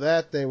before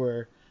that, they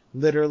were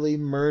literally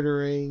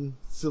murdering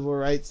civil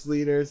rights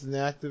leaders and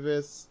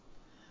activists.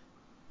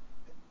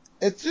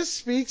 It just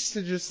speaks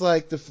to just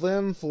like the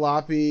flim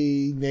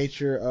floppy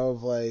nature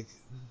of like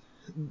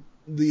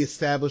the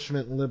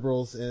establishment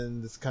liberals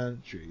in this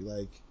country.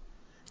 Like,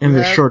 you And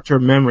the have,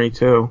 short-term memory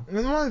too.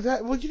 and not only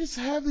that, well, you just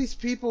have these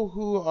people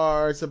who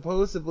are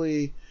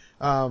supposedly,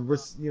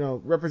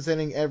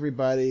 representing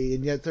everybody,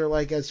 and yet they're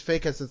like as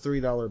fake as a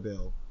 $3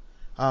 bill.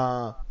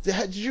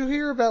 Did you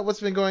hear about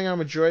what's been going on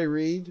with Joy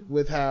Reid?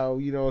 With how,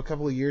 a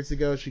couple of years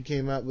ago she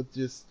came out with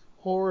just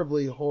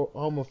horribly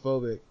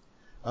homophobic,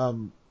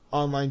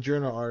 online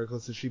journal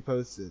articles that she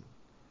posted.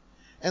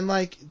 And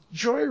like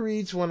Joy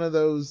Reid's one of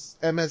those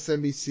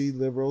MSNBC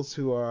liberals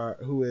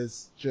who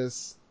is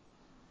just,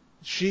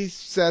 she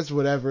says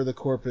whatever the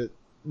corporate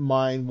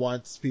mind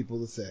wants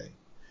people to say.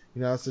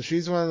 So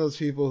she's one of those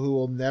people who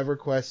will never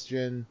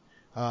question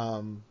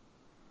the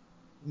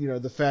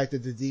fact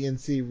that the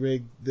DNC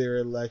rigged their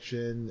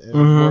election and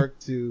Mm-hmm.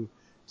 worked to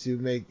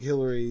make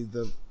Hillary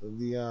the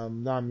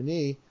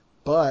nominee,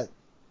 but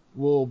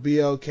will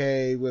be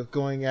okay with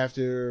going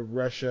after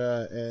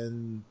Russia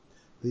and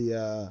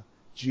the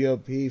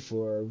GOP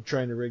for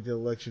trying to rig the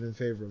election in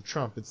favor of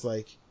Trump. It's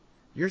like,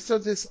 you're so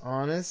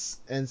dishonest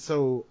and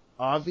so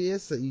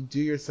obvious that you do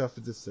yourself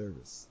a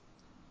disservice.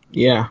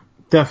 Yeah,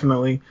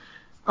 definitely.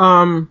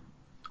 Um,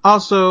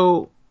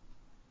 Also,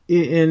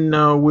 in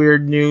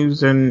weird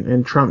news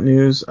and Trump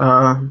news,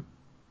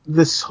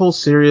 this whole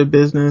Syria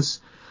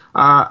business,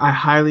 I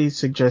highly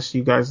suggest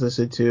you guys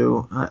listen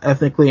to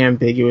Ethnically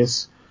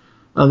Ambiguous.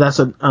 That's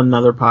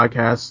another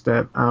podcast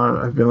that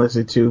I've been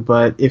listening to.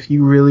 But if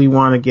you really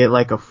want to get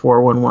like a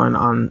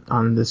 411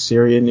 on the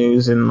Syria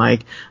news, and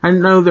like, I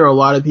know there are a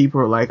lot of people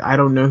who are like, I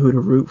don't know who to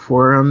root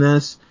for on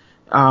this.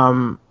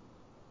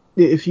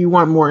 If you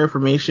want more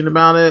information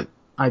about it,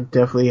 I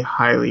definitely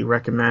highly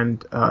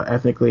recommend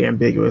Ethnically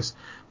Ambiguous.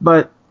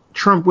 But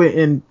Trump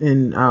went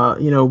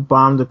and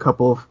bombed a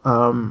couple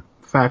of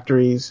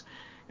factories,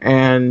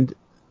 and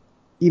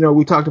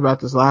we talked about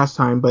this last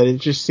time, but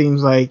it just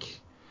seems like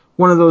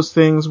one of those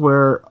things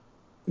where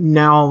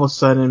now all of a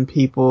sudden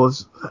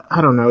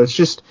I don't know, it's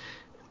just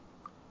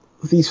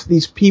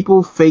these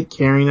people fake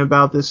caring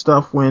about this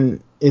stuff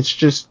when it's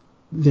just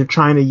they're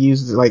trying to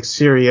use like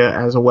Syria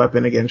as a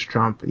weapon against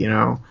Trump,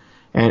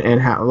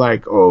 and how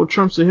like, oh,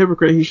 Trump's a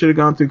hypocrite, he should have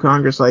gone through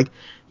Congress. Like,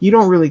 you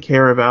don't really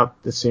care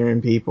about the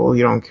Syrian people,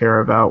 you don't care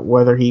about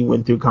whether he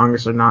went through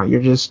Congress or not.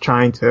 You're just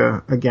trying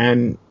to,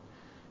 again,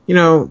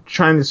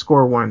 trying to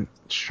score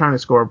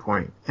a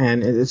point.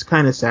 And it's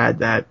kind of sad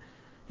that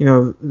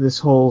this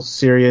whole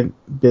Syrian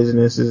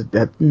business is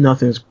that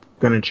nothing's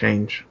going to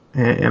change.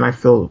 And I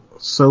feel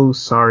so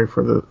sorry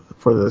for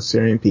the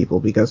Syrian people,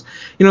 because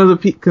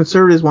the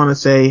conservatives want to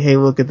say, hey,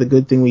 look at the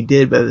good thing we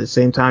did, but at the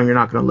same time you're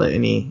not going to let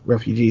any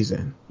refugees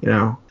in.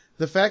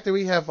 The fact that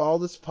we have all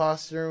this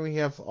posture, we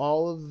have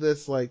all of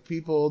this like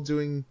people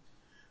doing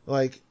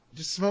like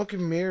just smoke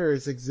and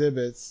mirrors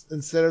exhibits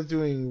instead of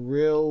doing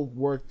real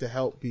work to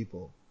help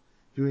people,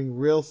 doing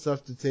real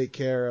stuff to take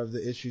care of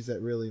the issues that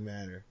really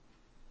matter.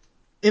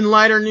 In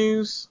lighter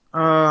news,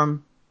 it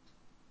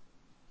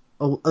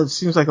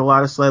seems like a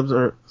lot of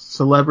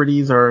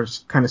celebrities are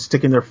kind of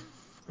sticking their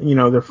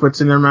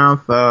foots in their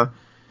mouth.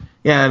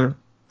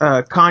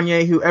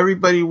 Kanye, who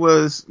everybody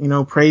was,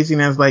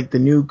 praising as like the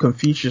new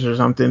Confucius or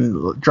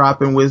something,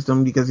 dropping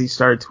wisdom because he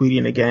started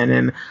tweeting again.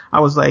 And I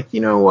was like, you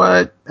know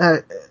what?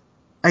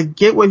 I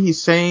get what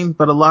he's saying,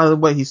 but a lot of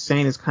what he's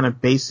saying is kind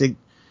of basic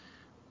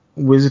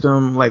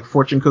wisdom, like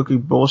fortune cookie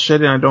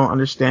bullshit. And I don't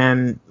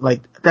understand,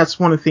 like, that's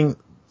one of the things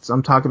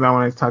I'm talking about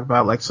when I talk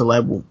about like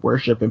celeb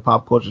worship and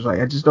pop culture.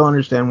 Like, I just don't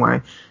understand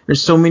why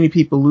there's so many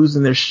people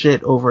losing their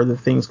shit over the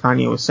things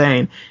Kanye was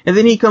saying. And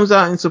then he comes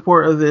out in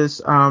support of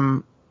this,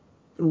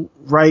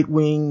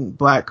 right-wing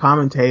black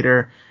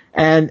commentator,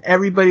 and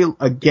everybody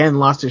again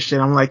lost their shit.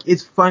 I'm like,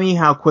 it's funny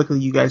how quickly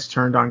you guys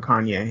turned on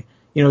Kanye.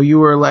 You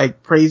were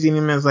like praising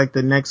him as like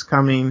the next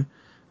coming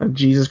of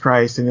Jesus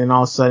Christ, and then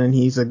all of a sudden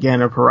he's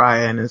again a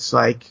pariah. And it's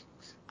like,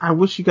 I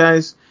wish you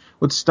guys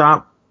would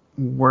stop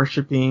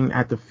worshiping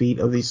at the feet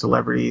of these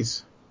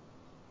celebrities.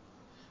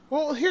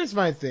 Well, here's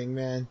my thing,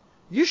 man.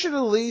 You should at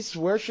least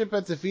worship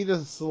at the feet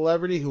of a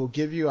celebrity who will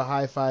give you a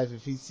high five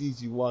if he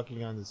sees you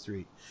walking on the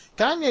street.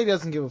 Kanye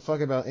doesn't give a fuck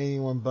about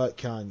anyone but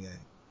Kanye.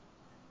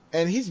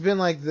 And he's been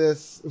like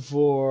this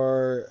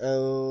for a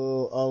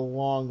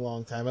long,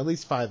 long time. At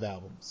least 5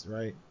 albums,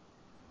 right?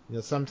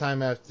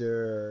 Sometime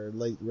after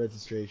late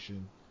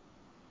registration,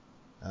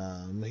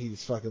 he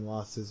just fucking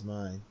lost his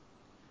mind.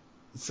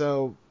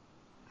 So,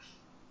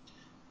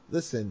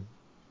 listen.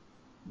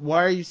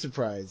 Why are you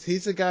surprised?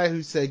 He's a guy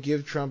who said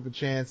give Trump a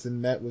chance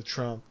and met with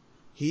Trump.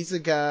 He's a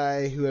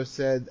guy who has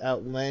said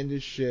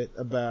outlandish shit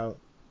about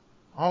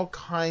all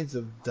kinds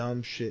of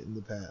dumb shit in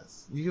the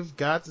past. You've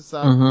got to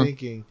stop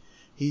thinking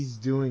he's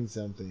doing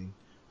something.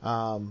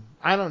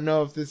 I don't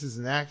know if this is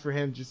an act for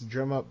him just to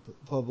drum up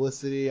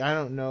publicity. I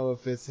don't know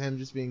if it's him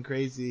just being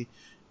crazy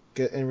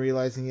and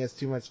realizing he has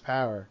too much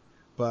power.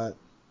 But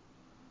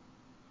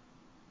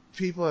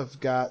people have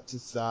got to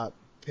stop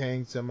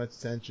paying so much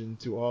attention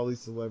to all these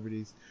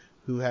celebrities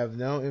who have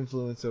no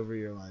influence over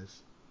your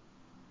life.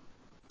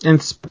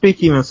 And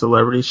speaking of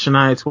celebrities,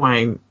 Shania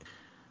Twain,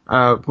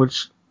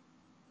 which,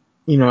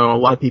 you know, a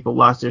lot of people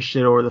lost their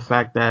shit over the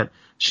fact that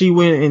she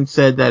went and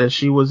said that if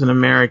she was an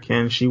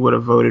American, she would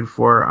have voted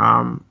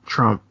for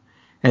Trump.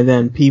 And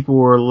then people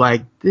were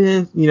like,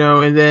 this, you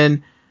know, and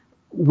then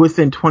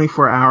within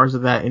 24 hours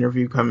of that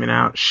interview coming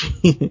out,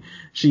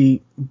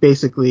 she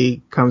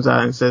basically comes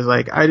out and says,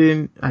 like, I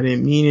didn't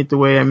mean it the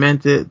way I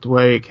meant it, the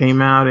way it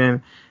came out.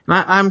 And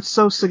I'm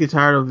so sick and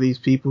tired of these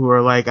people who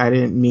are like, I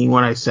didn't mean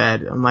what I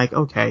said. I'm like,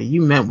 okay,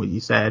 you meant what you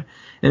said.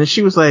 And then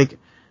she was like,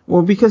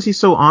 well, because he's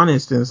so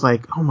honest. And it's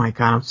like, oh my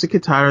God, I'm sick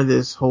and tired of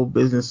this whole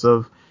business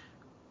of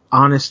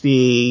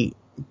honesty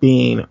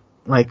being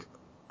like,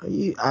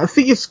 I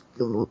think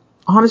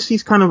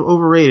honesty's kind of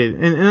overrated.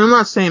 And I'm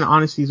not saying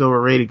honesty's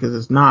overrated because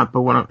it's not,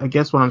 but I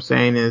guess what I'm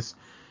saying is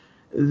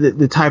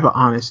the type of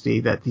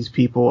honesty that these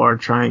people are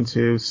trying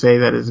to say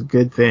that is a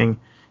good thing,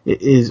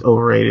 it is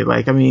overrated.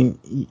 Like, I mean,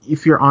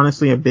 if you're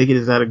honestly a bigot,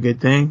 is that a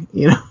good thing?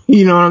 You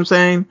know what I'm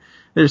saying?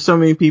 There's so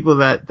many people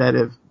that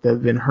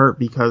have been hurt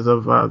because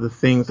of the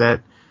things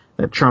that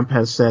Trump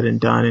has said and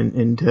done,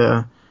 and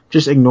to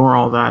just ignore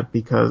all that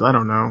because, I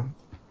don't know,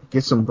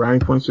 get some brownie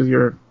points with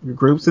your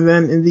groups. And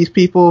then these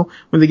people,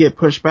 when they get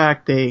pushed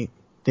back, they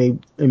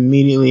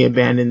immediately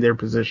abandon their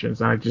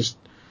positions. And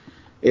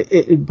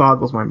it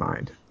boggles my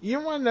mind. You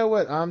want to know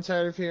what I'm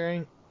tired of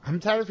hearing? I'm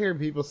tired of hearing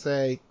people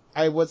say,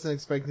 I wasn't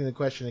expecting the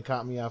question, it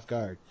caught me off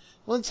guard.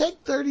 Well, then take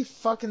 30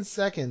 fucking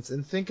seconds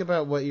and think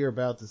about what you're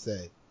about to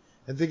say.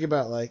 And think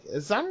about, like,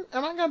 am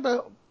I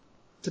about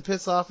to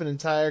piss off an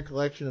entire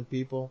collection of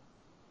people?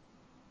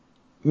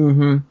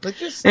 Like,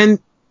 just and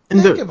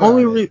think the about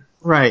only it.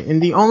 Right,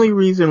 and the only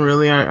reason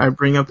really I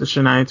bring up the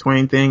Shania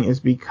Twain thing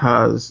is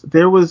because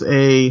there was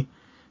a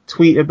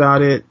tweet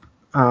about it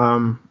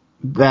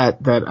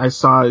that I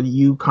saw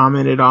you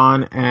commented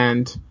on,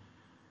 and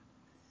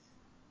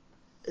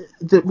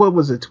what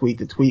was the tweet?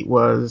 The tweet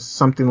was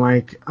something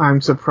like, I'm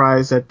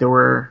surprised that there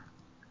were...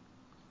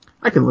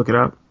 I can look it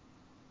up.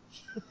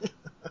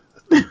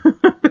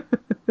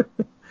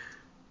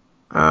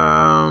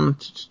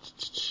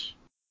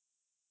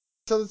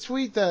 So the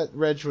tweet that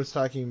Reg was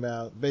talking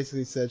about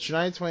basically said,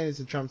 Shania Twain is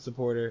a Trump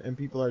supporter and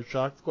people are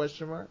shocked, ?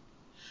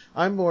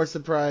 I'm more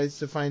surprised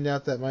to find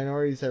out that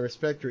minorities that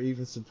respect her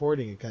even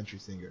supporting a country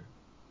singer.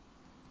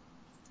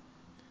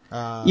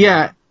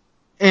 Yeah,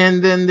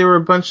 and then there were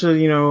a bunch of,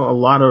 a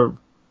lot of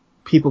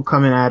people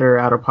coming at her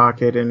out of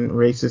pocket and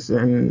racist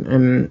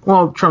and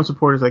well, Trump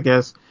supporters, I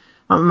guess.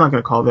 I'm not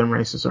going to call them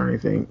racist or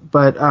anything.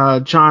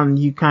 But, John,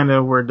 you kind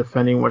of were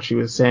defending what she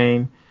was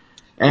saying.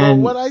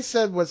 And well, what I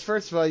said was,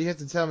 first of all, you have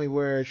to tell me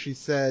where she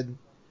said,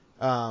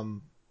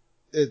 what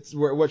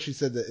she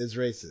said that is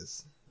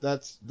racist.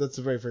 That's the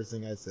very first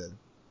thing I said.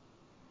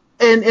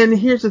 And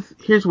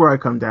here's where I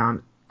come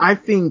down. I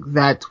think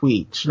that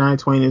tweet, Shania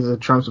Twain is a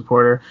Trump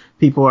supporter,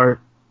 people are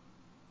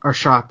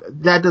shocked.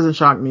 That doesn't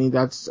shock me.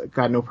 That's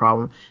got no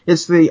problem.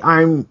 It's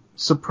I'm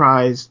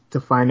surprised to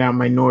find out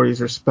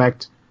minorities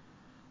respect,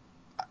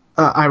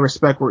 I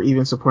respect we're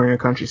even supporting a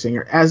country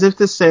singer. As if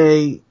to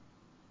say,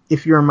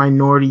 if you're a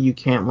minority, you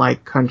can't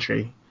like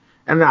country.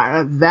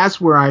 And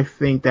that's where I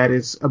think that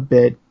is a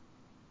bit,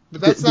 but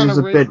that's there's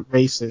a bit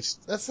racist.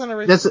 That's not a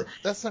racist.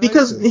 That's not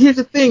because racist. Here's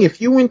the thing: if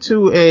you went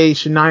to a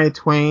Shania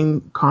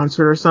Twain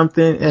concert or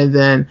something, and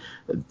then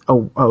a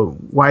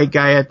white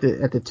guy at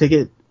the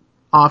ticket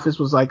office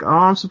was like, "Oh,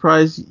 I'm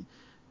surprised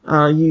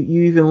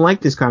you even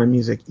like this kind of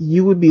music,"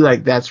 you would be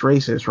like, "That's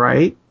racist,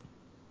 right?"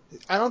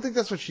 I don't think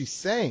that's what she's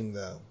saying,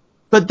 though.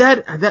 But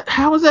that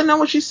how is that not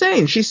what she's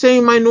saying? She's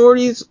saying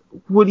minorities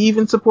would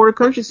even support a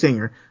country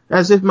singer,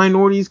 as if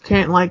minorities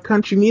can't like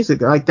country music.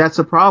 Like, that's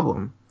a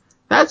problem.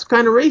 That's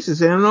kind of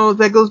racist. And I know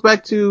that goes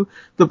back to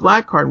the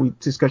black card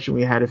discussion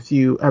we had a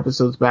few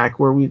episodes back,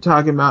 where we were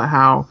talking about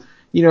how,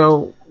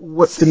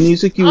 what the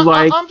music you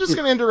like. I'm just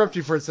going to interrupt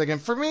you for a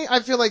second. For me,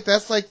 I feel like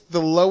that's like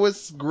the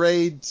lowest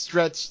grade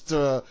stretch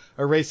to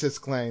a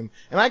racist claim.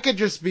 And it could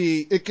just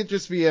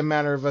be a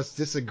matter of us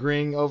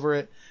disagreeing over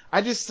it.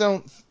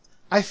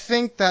 I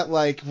think that,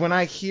 like, when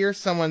I hear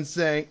someone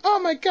saying, "Oh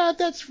my God,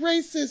 that's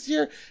racist,"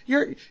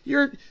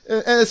 you're,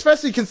 and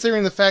especially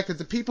considering the fact that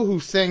the people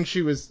who sang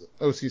she was,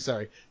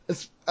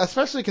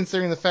 especially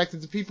considering the fact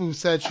that the people who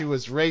said she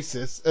was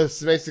racist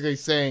is basically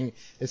saying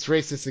it's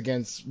racist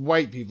against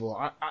white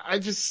people.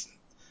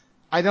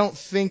 I don't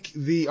think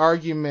the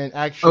argument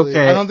actually.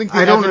 I Okay, don't think the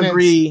I don't evidence.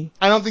 agree.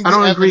 I don't think I the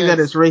don't agree that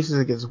evidence. it's racist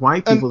against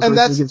white people. It's And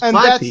racist against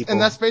black people.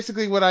 that's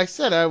basically what I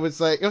said. I was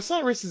like, it's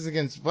not racist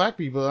against black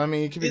people. I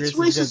mean, it can be It's racist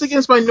racist against.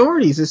 against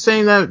minorities. It's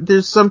saying that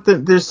there's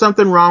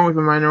something wrong with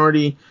a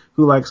minority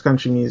who likes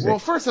country music. Well,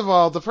 first of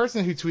all, the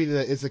person who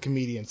tweeted it is a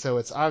comedian, so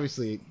it's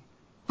obviously.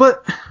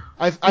 But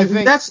I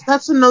think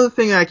that's another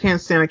thing that I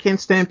can't stand. I can't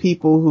stand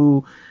people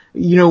who,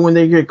 when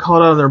they get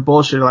called out on their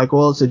bullshit, like,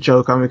 well, it's a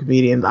joke, I'm a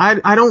comedian.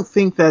 I don't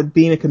think that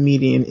being a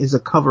comedian is a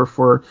cover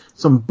for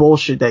some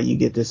bullshit that you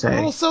get to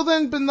say. Well, so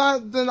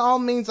then all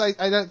means I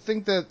don't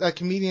think that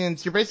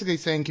comedians. You're basically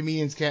saying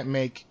comedians can't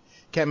make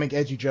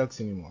edgy jokes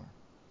anymore.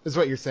 Is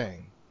what you're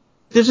saying.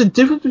 There's a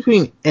difference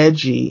between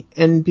edgy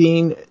and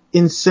being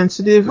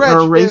insensitive or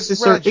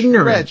racist or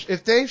ignorant. Reg,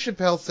 if Dave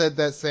Chappelle said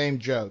that same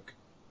joke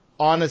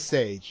on a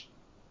stage,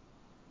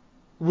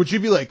 would you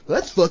be like,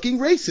 that's fucking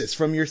racist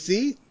from your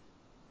seat?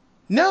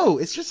 No,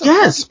 it's just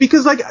yes,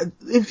 because like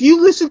if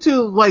you listen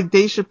to like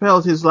Dave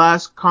Chappelle's his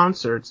last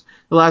concerts,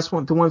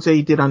 the ones that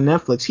he did on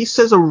Netflix, he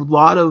says a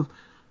lot of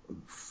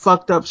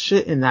fucked up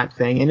shit in that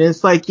thing, and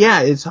it's like,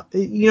 yeah, it's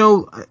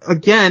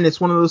again, it's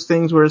one of those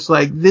things where it's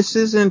like, this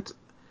isn't.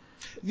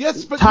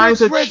 Yes, but times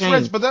have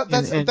changed, but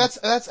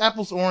that's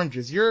apples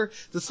oranges.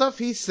 The stuff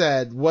he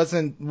said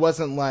wasn't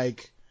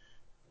like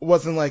a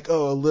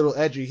little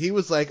edgy. He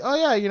was like, oh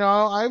yeah,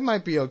 I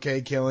might be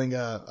okay killing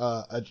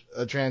a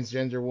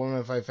transgender woman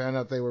if I found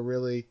out they were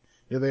really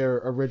they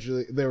were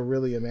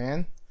really a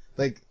man.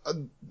 Like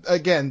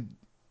again,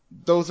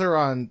 those are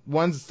on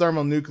one's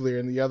thermonuclear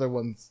and the other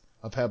one's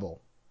a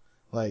pebble.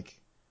 Like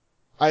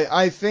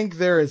I think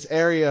there's an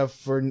area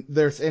for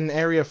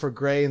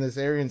gray and there's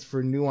areas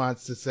for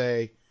nuance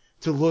to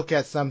look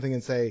at something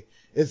and say,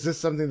 is this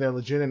something they're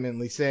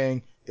legitimately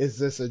saying? Is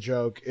this a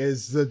joke?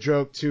 Is the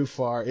joke too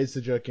far? Is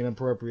the joke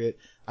inappropriate?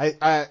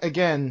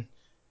 Again,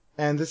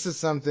 and this is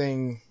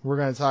something we're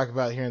going to talk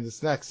about here in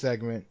this next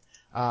segment.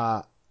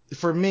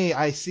 For me,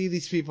 I see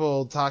these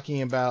people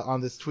talking about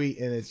on this tweet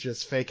and it's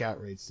just fake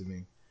outrage to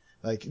me.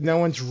 Like, no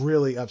one's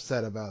really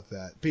upset about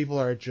that. People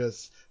are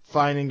just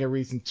finding a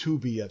reason to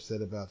be upset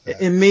about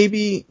that. And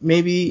maybe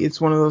it's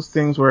one of those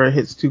things where it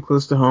hits too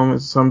close to home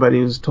as somebody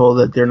who's told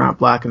that they're not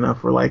black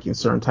enough for liking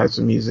certain types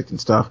of music and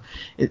stuff.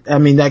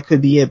 That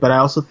could be it, but I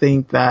also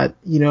think that,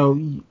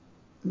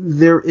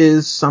 there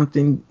is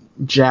something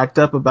jacked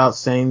up about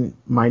saying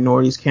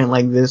minorities can't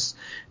like this,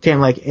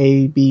 can't like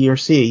A, B, or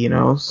C,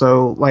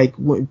 So, like,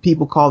 when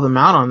people call them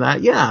out on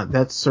that, yeah,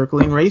 that's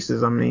circling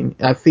racism.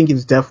 I think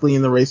it's definitely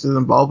in the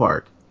racism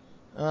ballpark.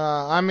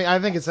 I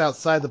think it's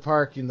outside the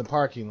park in the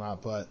parking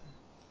lot, but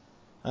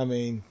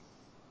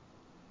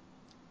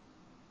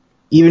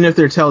even if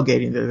they're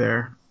tailgating, they're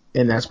there,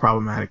 and that's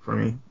problematic for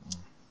me.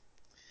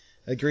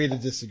 Agree to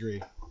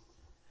disagree.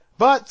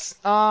 But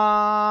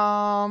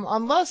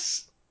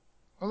unless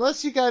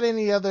you got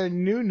any other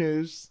new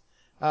news,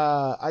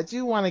 I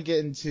do want to get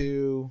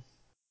into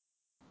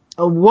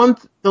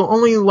the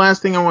only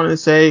last thing I wanted to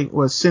say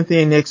was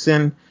Cynthia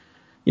Nixon.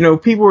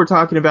 People were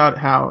talking about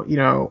how,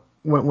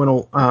 when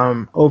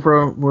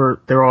Oprah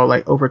they're all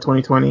like Oprah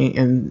 2020,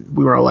 and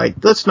we were all like,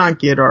 let's not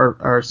get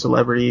our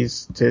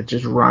celebrities to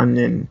just run.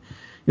 And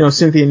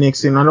Cynthia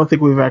Nixon, I don't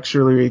think we've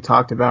actually really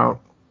talked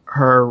about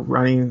her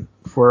running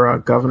for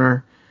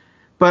governor,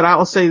 but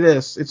I'll say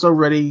this: it's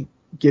already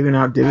given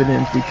out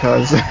dividends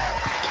because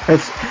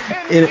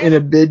in a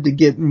bid to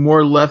get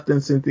more left than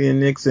Cynthia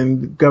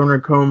Nixon, Governor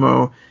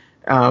Cuomo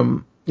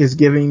is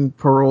giving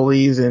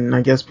parolees and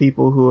I guess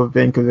people who have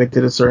been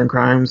convicted of certain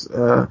crimes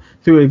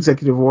through an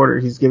executive order.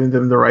 He's giving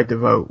them the right to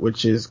vote,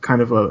 which is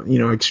kind of a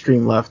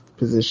extreme left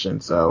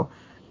position. So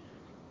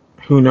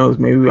who knows?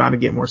 Maybe we ought to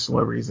get more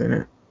celebrities in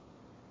it.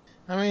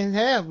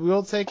 Hey,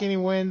 we'll take any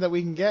win that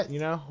we can get.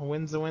 A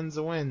win's a win's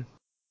a win.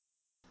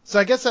 So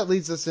I guess that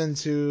leads us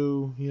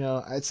into,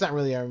 it's not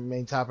really our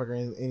main topic or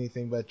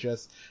anything, but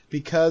just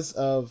because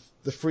of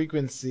the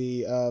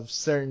frequency of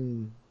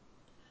certain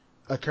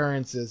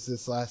occurrences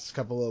this last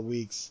couple of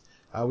weeks,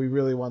 we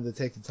really wanted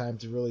to take the time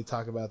to really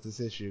talk about this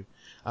issue.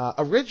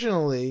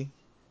 Originally,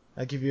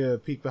 I'll give you a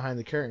peek behind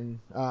the curtain,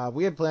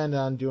 we had planned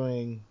on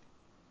doing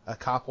a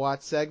Cop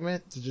Watch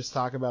segment to just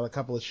talk about a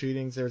couple of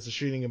shootings. There was a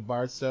shooting in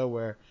Barstow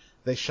where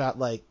they shot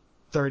like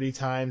 30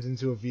 times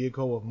into a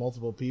vehicle with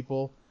multiple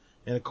people.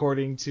 And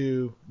according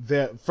to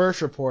the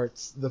first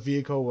reports, the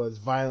vehicle was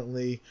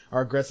violently or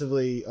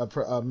aggressively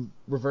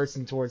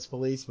reversing towards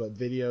police, but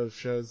video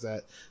shows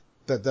that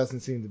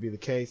doesn't seem to be the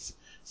case.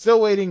 Still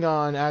waiting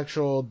on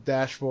actual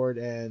dashboard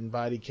and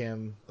body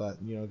cam, but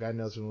God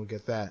knows when we'll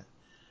get that.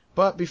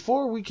 But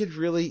before we could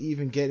really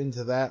even get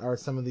into that are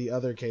some of the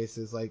other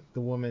cases, like the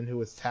woman who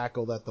was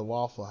tackled at the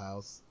Waffle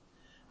House.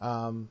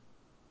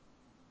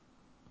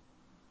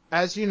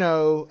 As you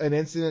know, an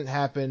incident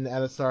happened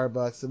at a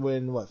Starbucks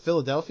in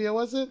Philadelphia,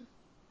 was it?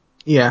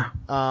 Yeah.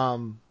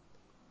 And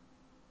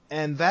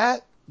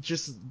that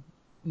just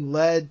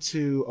led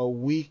to a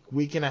week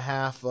and a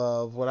half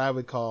of what I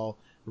would call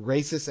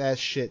racist ass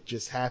shit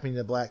just happening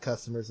to black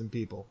customers and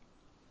people.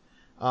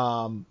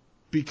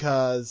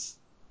 Because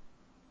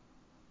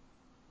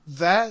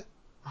that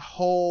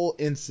whole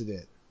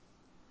incident,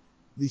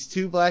 these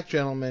two black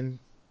gentlemen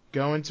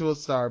go into a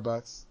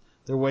Starbucks.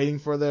 They're waiting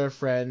for their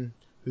friend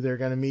who they're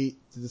going to meet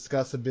to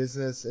discuss a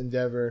business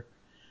endeavor.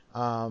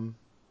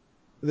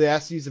 They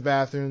ask to use the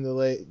bathroom.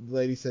 The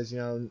lady says,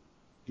 you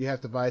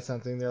have to buy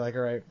something. They're like,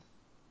 all right.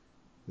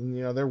 And,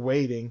 they're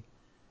waiting.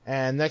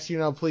 And next thing you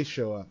know, police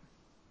show up.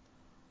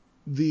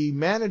 The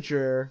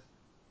manager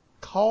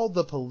called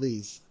the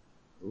police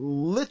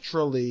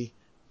literally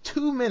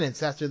 2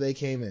 minutes after they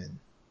came in.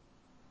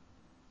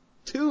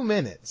 2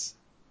 minutes.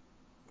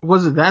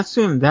 Was it that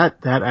soon? That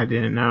I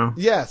didn't know.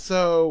 Yeah,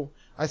 so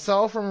I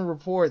saw from a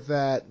report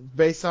that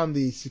based on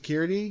the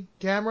security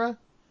camera,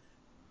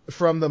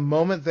 from the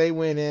moment they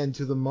went in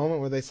to the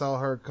moment where they saw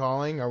her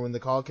calling or when the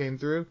call came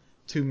through,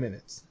 2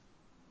 minutes.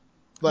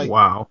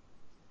 Wow.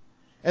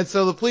 And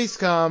so the police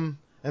come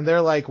and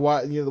they're like,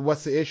 "What?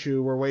 What's the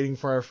issue? We're waiting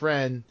for our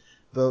friend.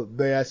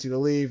 They asked you to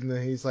leave." And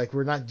then he's like,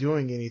 "We're not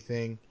doing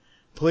anything."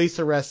 Police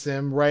arrest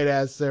him right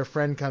as their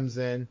friend comes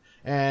in,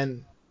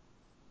 and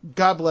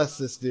God bless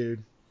this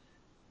dude.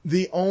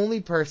 The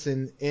only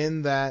person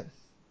in that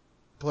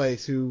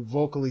place who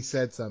vocally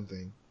said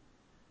something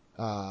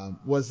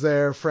was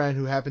their friend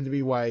who happened to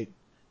be white,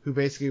 who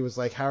basically was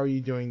like, "How are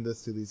you doing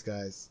this to these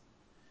guys?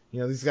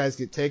 These guys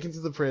get taken to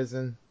the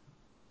prison,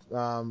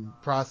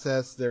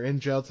 processed, they're in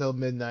jail till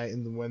midnight,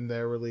 and when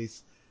they're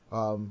released,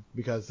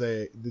 because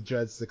the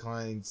judge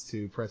declines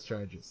to press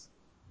charges."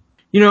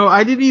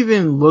 I didn't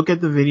even look at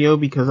the video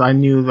because I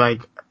knew,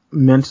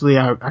 mentally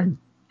I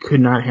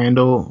could not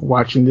handle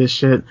watching this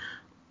shit.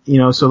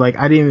 So I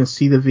didn't even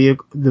see the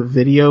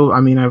video.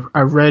 I mean,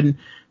 I've read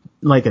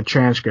a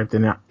transcript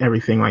and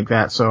everything like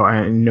that, so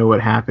I know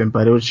what happened,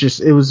 but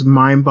it was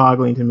mind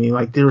boggling to me.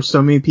 There were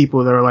so many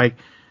people that are like,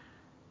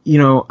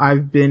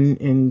 I've been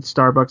in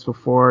Starbucks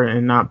before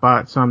and not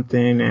bought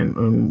something,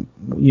 and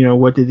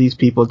what did these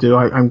people do?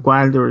 I'm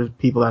glad there were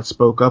people that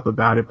spoke up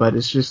about it, but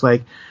it's just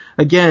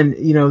again,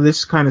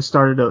 this kind of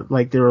started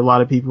there were a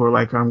lot of people who were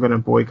like, I'm going to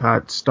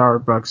boycott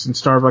Starbucks, and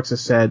Starbucks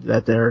has said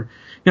that they're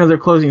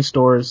closing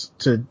stores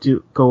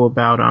to go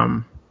about,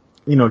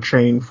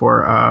 training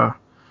for,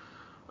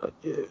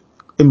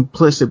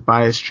 implicit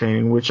bias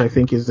training, which I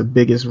think is the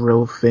biggest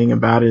real thing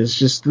about it. Is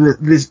just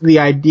the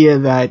idea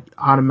that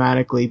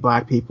automatically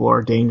black people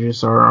are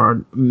dangerous or are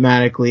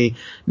automatically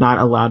not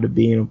allowed to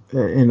be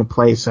in a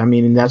place. I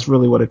mean, and that's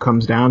really what it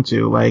comes down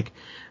to.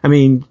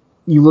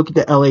 You look at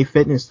the LA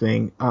Fitness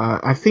thing.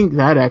 I think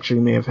that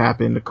actually may have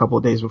happened a couple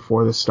of days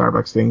before the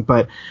Starbucks thing,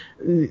 but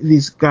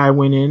this guy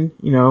went in,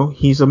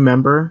 he's a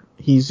member.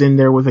 He's in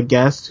there with a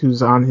guest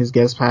who's on his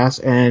guest pass,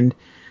 and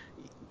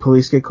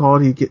police get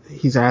called.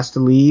 He's asked to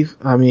leave.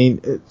 I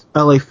mean,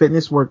 LA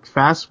Fitness worked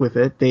fast with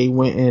it. They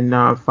went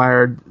and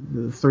fired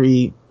the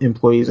 3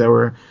 employees that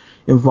were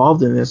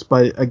involved in this.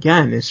 But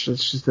again, it's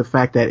just the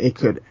fact that it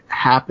could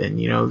happen,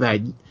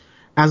 that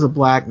as a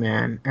black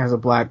man, as a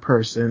black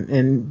person,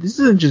 and this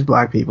isn't just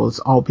black people, it's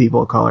all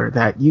people of color,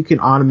 that you can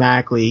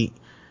automatically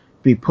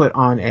be put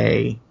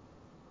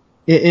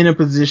in a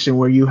position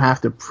where you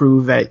have to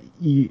prove that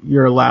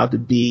you're allowed to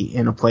be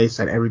in a place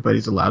that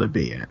everybody's allowed to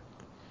be in.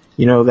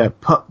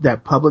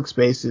 That public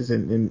spaces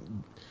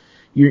and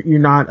you're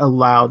not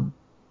allowed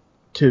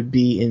to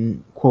be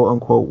in quote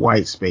unquote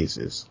white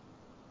spaces.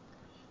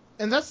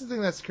 And that's the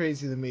thing that's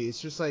crazy to me.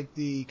 It's just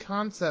the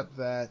concept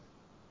that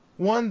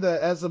that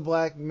as a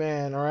black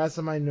man or as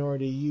a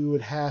minority, you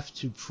would have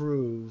to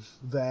prove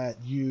that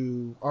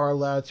you are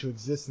allowed to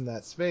exist in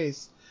that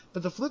space.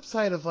 But the flip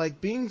side of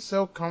being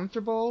so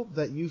comfortable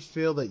that you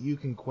feel that you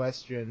can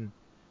question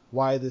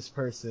why this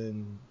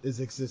person is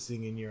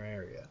existing in your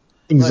area.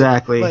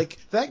 Exactly.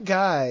 That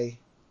guy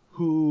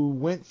who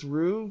went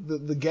through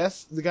the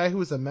guy who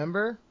was a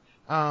member,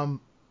 they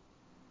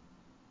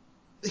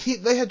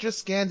had just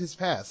scanned his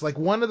pass.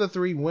 One of the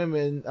 3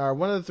 women, or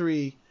one of the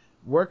 3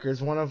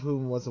 workers, one of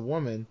whom was a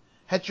woman,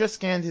 had just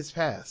scanned his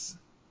pass.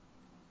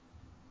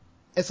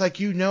 It's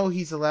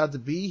he's allowed to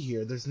be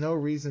here. There's no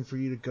reason for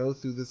you to go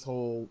through this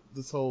whole.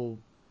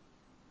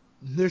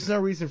 There's no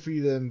reason for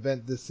you to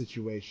invent this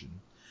situation.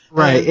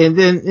 Right, and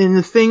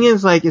the thing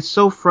is, it's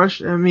so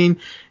frustrating. I mean,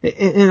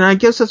 and I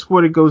guess that's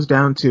what it goes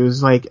down to,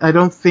 is I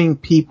don't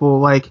think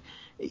people,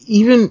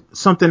 even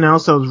something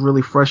else that was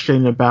really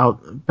frustrating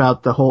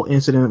about the whole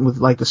incident with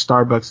the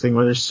Starbucks thing,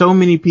 where there's so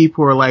many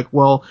people who are like,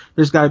 well,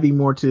 there's got to be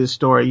more to the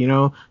story.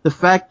 The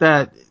fact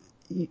that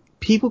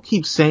people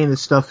keep saying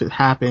this stuff, it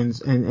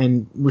happens,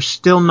 and we're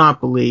still not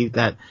believed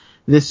that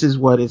this is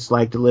what it's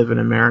like to live in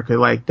America,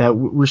 that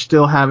we're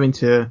still having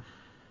to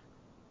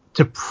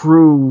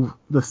prove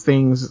the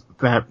things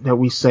that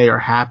we say are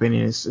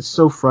happening. It's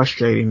so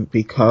frustrating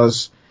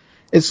because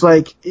it's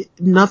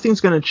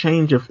nothing's going to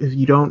change if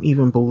you don't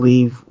even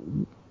believe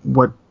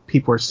what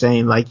people are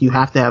saying. You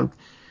have to have,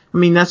 I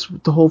mean, that's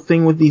the whole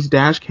thing with these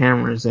dash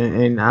cameras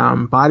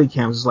and body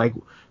cams is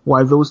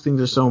why those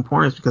things are so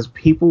important, is because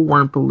people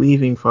weren't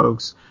believing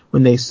folks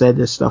when they said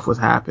this stuff was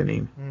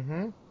happening.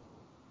 Mm-hmm.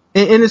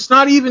 And it's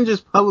not even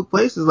just public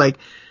places. We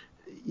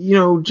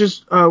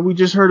just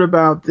heard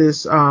about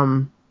this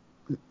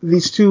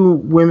these two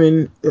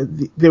women,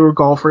 they were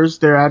golfers.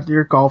 They're at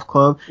their golf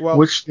club, Well,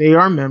 which they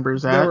are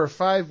members at. There were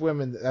 5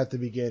 women at the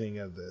beginning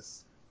of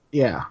this.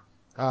 Yeah.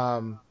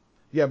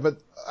 Yeah, but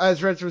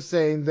as Reg was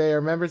saying, they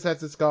are members at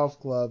this golf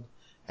club,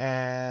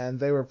 and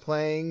they were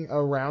playing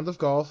a round of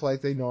golf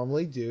like they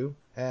normally do.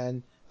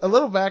 And a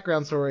little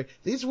background story: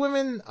 these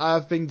women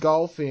have been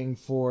golfing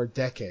for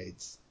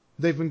decades.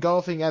 They've been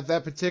golfing at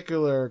that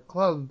particular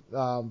club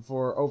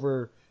for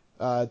over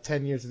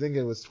 10 years. I think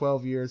it was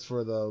 12 years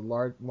for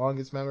the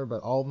longest member,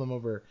 but all of them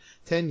over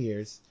 10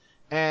 years.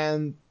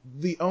 And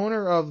the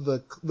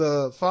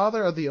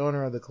father of the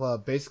owner of the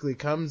club basically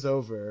comes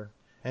over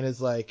and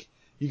is like,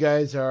 you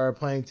guys are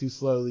playing too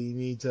slowly, you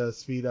need to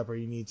speed up or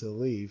you need to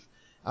leave.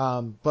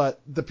 But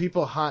the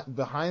people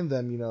behind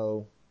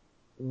them,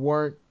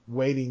 weren't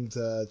waiting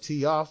to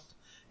tee off,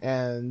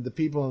 and the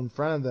people in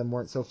front of them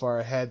weren't so far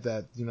ahead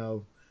that,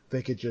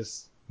 they could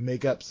just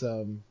make up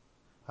some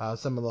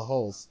of the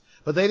holes.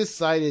 But they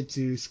decided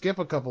to skip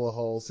a couple of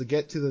holes to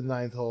get to the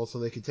 9th hole so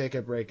they could take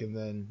a break and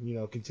then,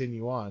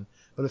 continue on.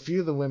 But a few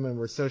of the women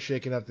were so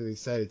shaken up that they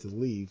decided to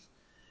leave.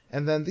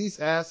 And then these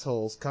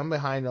assholes come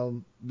behind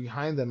them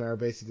and are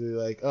basically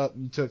like, oh,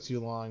 you took too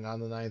long on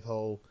the 9th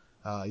hole.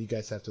 You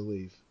guys have to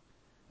leave.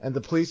 And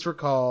the police were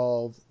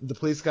called. The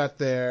police got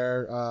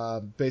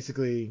there,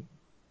 basically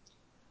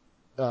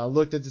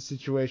looked at the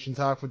situation,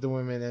 talked with the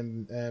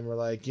women, and were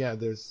like, yeah,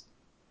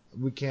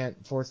 we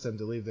can't force them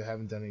to leave. They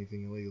haven't done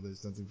anything illegal.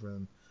 There's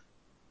nothing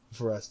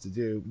for us to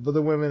do. But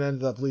the women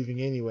ended up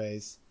leaving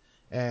anyways.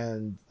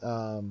 And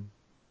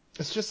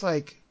it's just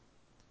like,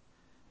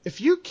 if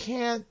you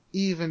can't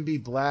even be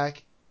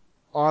black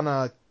in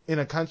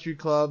a country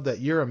club that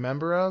you're a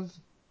member of,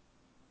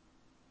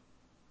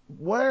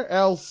 where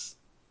else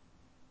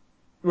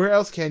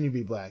can you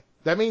be black?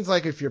 That means,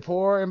 like, if you're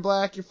poor and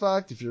black, you're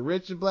fucked. If you're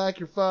rich and black,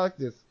 you're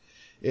fucked.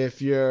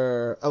 If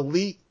you're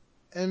elite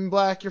and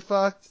black, you're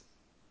fucked.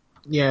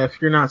 Yeah,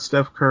 if you're not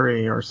Steph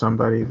Curry or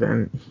somebody,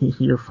 then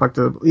you're fucked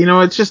up.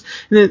 It's just,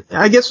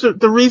 I guess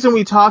the reason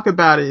we talk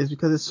about it is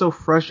because it's so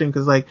frustrating,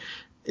 because, like,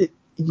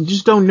 you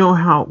just don't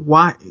know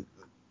why.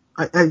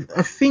 I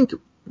think,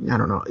 I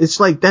don't know.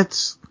 It's like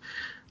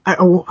I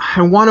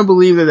want to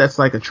believe that that's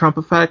like a Trump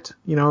effect.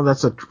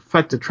 That's a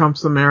effect of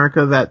Trump's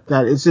America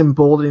that is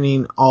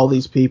emboldening all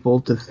these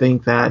people to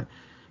think that,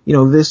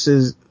 this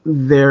is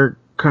their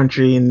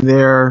country and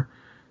their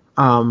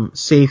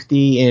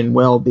safety and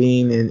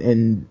well-being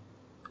and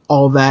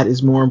all that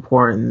is more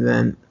important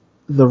than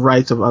the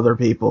rights of other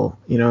people.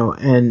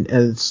 And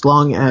as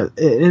long as,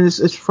 and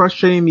it's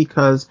frustrating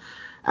because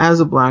as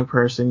a black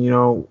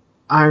person,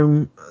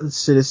 I'm a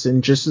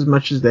citizen just as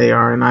much as they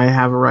are, and I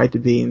have a right to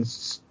be in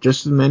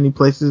just as many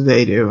places as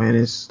they do.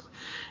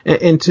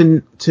 And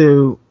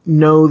to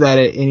know that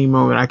at any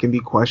moment I can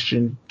be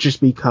questioned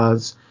just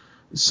because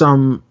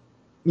some,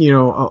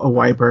 a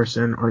white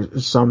person or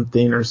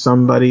something or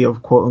somebody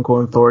of quote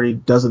unquote authority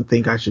doesn't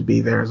think I should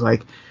be there. It's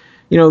like,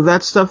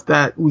 that's stuff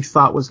that we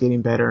thought was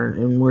getting better,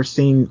 and we're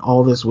seeing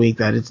all this week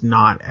that it's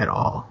not at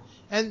all.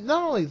 And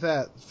not only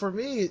that, for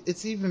me,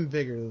 it's even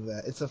bigger than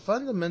that. It's a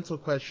fundamental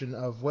question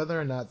of whether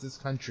or not this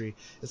country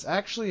is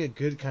actually a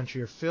good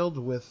country or filled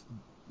with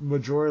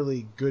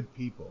majority good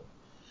people.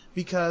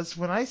 Because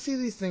when I see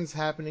these things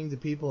happening to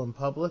people in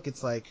public,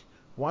 it's like,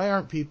 why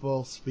aren't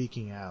people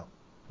speaking out?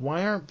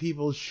 Why aren't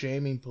people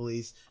shaming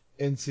police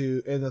and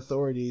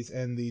authorities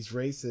and these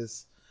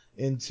racists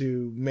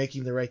into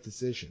making the right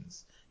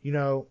decisions?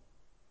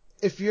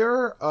 If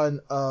you're an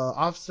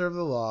officer of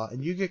the law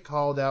and you get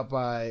called out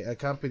by a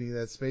company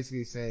that's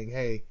basically saying,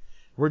 hey,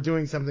 we're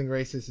doing something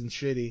racist and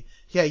shitty,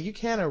 yeah, you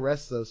can't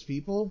arrest those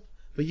people,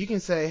 but you can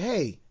say,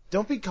 hey,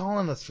 don't be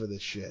calling us for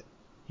this shit.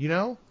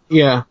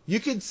 Yeah. You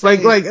could say,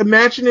 like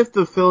imagine if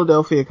the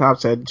Philadelphia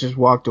cops had just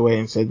walked away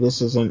and said,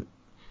 this is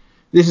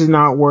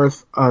not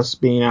worth us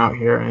being out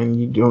here,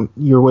 and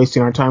you're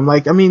wasting our time.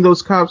 Like, I mean,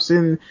 those cops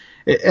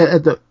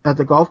at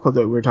the golf club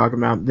that we were talking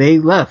about, they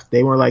left.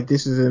 They were like,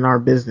 this isn't our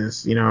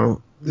business,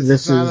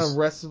 This is not an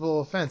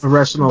arrestable offense.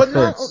 Arrestable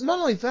offense. But not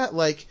only that,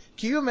 like,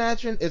 can you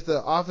imagine if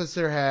the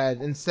officer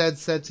had instead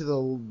said to the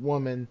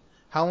woman,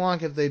 how long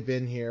have they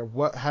been here?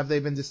 What have they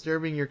been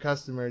disturbing your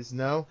customers?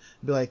 No?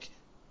 Be like,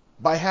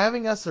 by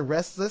having us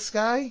arrest this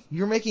guy,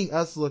 you're making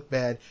us look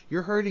bad.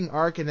 You're hurting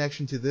our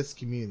connection to this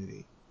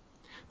community.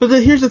 But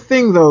here's the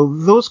thing, though.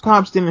 Those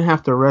cops didn't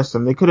have to arrest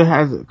them. They could have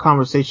had a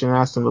conversation and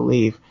asked them to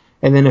leave.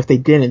 And then if they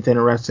didn't, then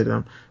arrested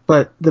them.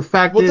 But the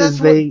fact is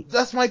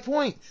that's my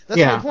point. That's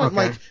my point. Okay.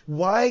 Like,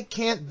 why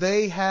can't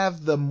they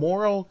have the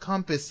moral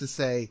compass to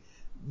say,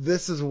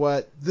 this is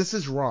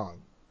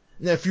wrong?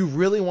 Now, if you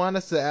really want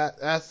us to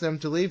ask them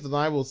to leave, then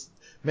I will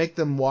make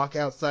them walk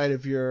outside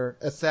of your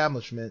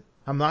establishment.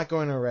 I'm not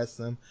going to arrest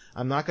them.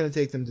 I'm not going to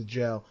take them to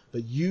jail.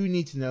 But you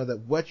need to know that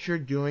what you're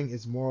doing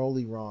is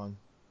morally wrong.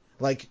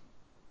 Like,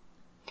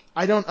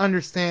 I don't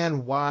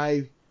understand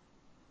why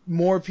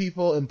more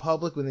people in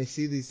public, when they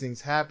see these things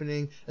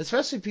happening,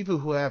 especially people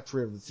who have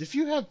privilege. If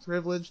you have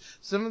privilege,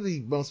 some of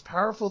the most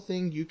powerful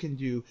thing you can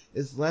do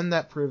is lend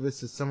that privilege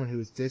to someone who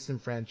is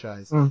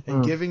disenfranchised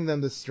and giving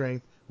them the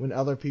strength when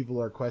other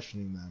people are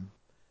questioning them.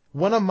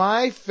 One of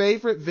my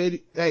favorite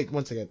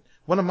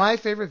One of my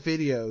favorite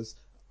videos,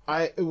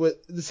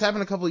 this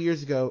happened a couple of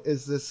years ago,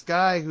 is this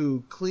guy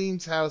who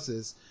cleans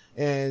houses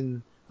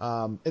in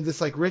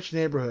this like rich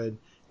neighborhood,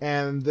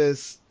 and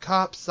this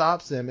cop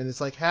stops him and is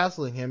like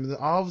hassling him, and then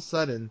all of a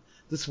sudden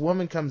this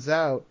woman comes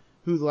out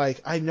who like,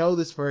 I know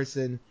this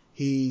person,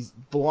 he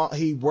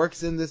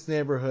works in this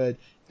neighborhood,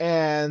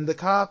 and the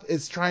cop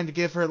is trying to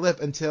give her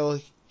lip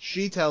until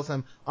she tells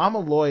him, I'm a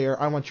lawyer,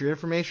 I want your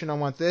information, I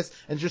want this,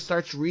 and just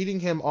starts reading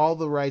him all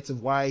the rights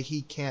of why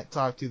he can't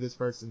talk to this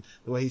person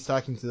the way he's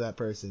talking to that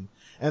person.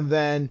 And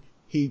then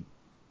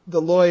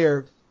the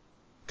lawyer,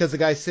 because the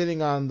guy's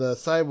sitting on the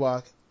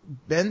sidewalk,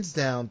 bends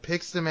down,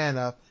 picks the man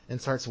up, and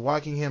starts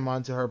walking him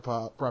onto her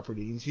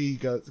property. And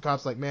the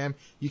cop's like, ma'am,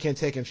 you can't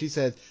take him. She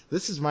says,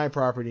 this is my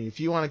property. If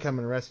you want to come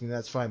and arrest me,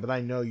 that's fine, but I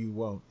know you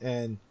won't.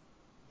 And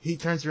he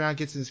turns around,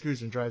 gets in his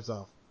cruiser, and drives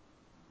off.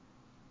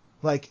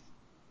 Like,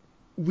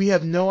 we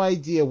have no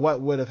idea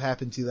what would have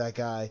happened to that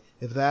guy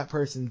if that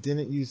person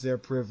didn't use their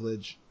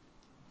privilege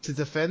to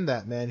defend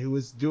that man who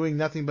was doing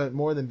nothing but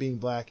more than being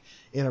black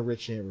in a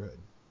rich neighborhood.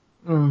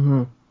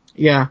 Mm-hmm.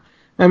 Yeah.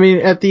 I mean,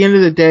 at the end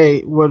of the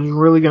day, what's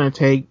really going to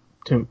take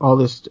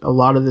a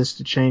lot of this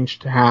to change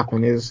to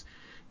happen is,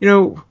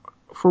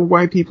 for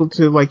white people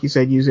to, like you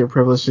said, use their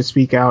privilege to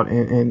speak out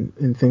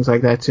and things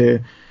like that too.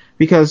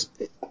 Because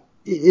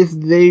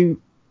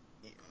Martin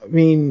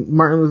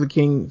Luther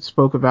King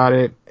spoke about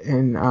it,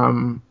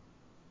 and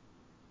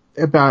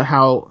about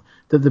how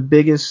the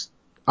biggest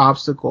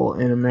obstacle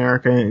in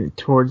America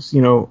towards,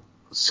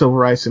 civil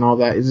rights and all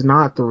that is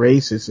not the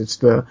racists, it's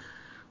the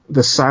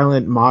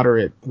silent,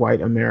 moderate white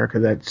America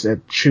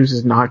that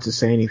chooses not to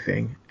say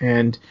anything.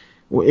 And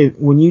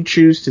when you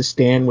choose to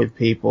stand with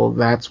people,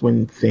 that's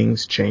when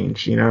things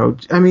change,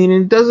 I mean,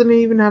 it doesn't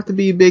even have to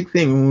be a big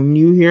thing. When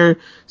you hear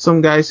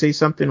some guy say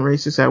something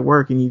racist at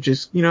work and you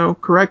just,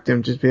 correct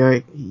him, just be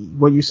like,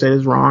 what you said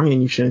is wrong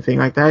and you shouldn't think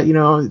like that.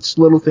 It's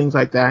little things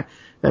like that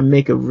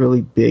make a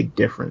really big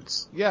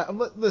difference. Yeah,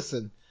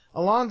 listen,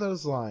 along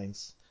those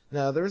lines,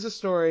 now there was a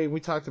story,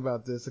 we talked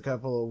about this a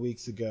couple of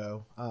weeks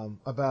ago,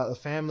 about a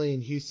family in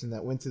Houston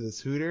that went to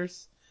this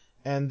Hooters,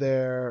 and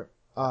their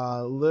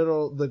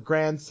the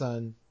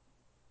grandson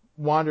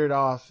wandered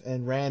off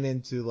and ran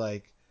into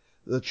like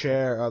the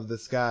chair of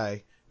this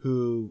guy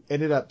who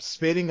ended up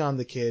spitting on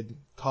the kid,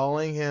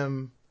 calling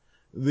him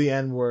the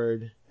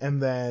N-word,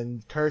 and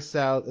then cursed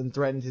out and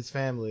threatened his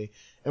family.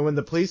 And when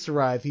the police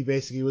arrived, he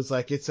basically was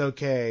like, it's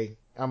okay,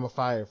 I'm a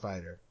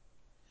firefighter.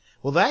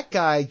 Well, that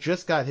guy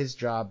just got his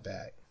job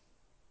back.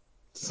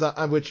 So,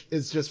 which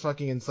is just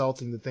fucking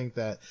insulting to think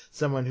that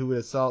someone who would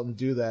assault and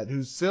do that,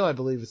 who still, I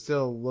believe, is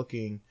still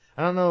looking,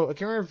 I don't know, I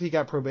can't remember if he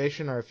got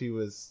probation or if he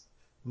was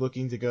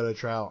looking to go to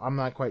trial. I'm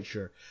not quite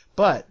sure.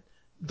 But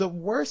the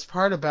worst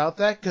part about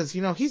that, because,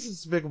 he's a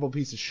despicable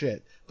piece of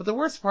shit, but the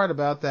worst part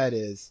about that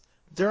is,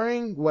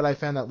 during what I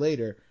found out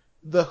later,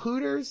 the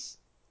Hooters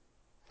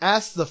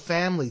asked the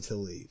family to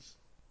leave.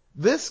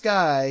 This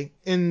guy,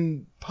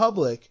 in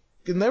public,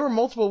 and there were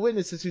multiple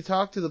witnesses who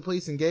talked to the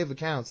police and gave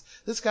accounts,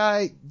 this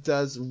guy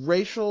does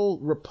racial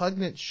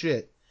repugnant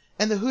shit,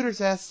 and the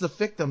Hooters asks the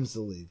victims to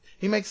leave.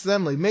 He makes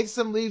them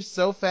leave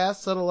so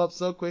fast, settle up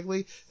so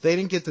quickly, they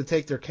didn't get to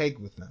take their cake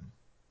with them.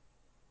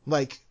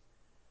 Like,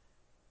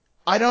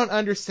 I don't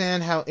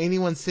understand how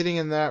anyone sitting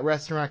in that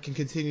restaurant can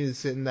continue to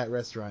sit in that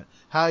restaurant.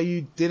 How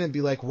you didn't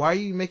be like, why are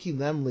you making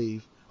them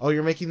leave? Oh,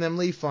 you're making them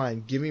leave?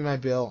 Fine. Give me my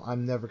bill.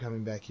 I'm never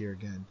coming back here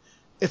again.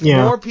 If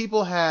more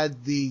people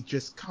had the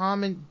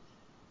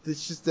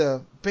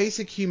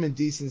basic human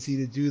decency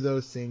to do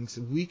those things,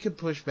 we could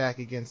push back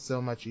against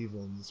so much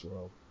evil in this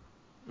world.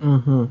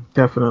 Mm-hmm.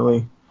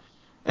 Definitely.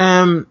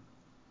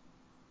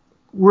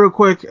 Real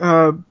quick,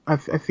 I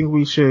think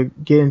we should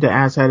get into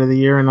Asshat of the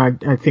Year, and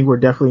I think we're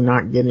definitely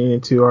not getting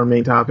into our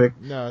main topic.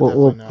 No,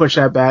 we'll not. Push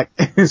that back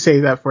and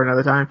save that for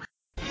another time.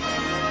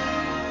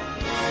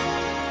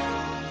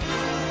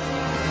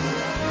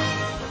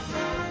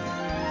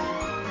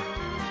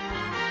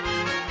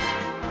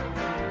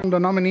 The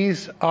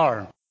nominees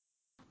are...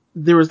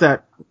 There was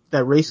that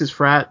racist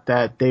frat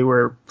that they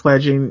were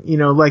pledging,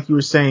 like you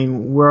were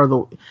saying,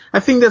 I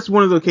think that's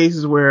one of the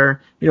cases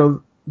where,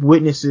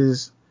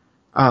 witnesses,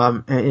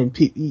 and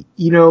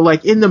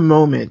like in the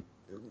moment,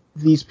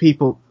 these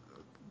people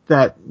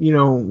that,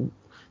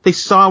 they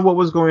saw what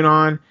was going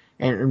on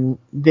and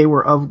they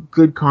were of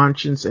good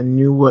conscience and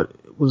knew what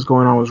was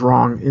going on was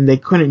wrong, and they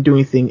couldn't do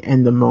anything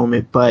in the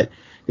moment, but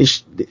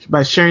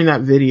by sharing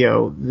that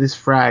video, this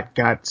frat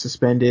got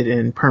suspended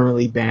and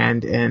permanently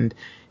banned, and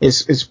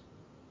is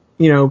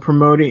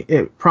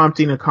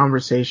prompting a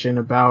conversation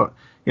about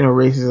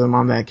racism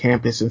on that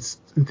campus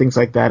and things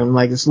like that, and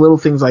like it's little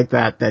things like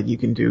that you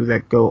can do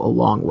that go a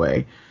long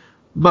way.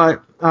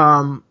 But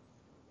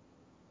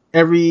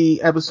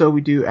every episode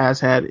we do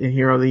Asshat and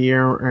Hero of the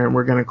Year, and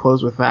we're gonna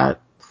close with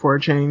that for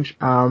a change.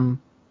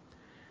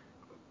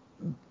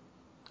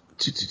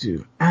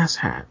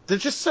 Asshat.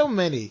 There's just so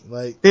many.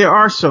 Like, there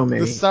are so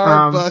many. The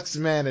Starbucks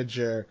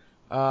manager,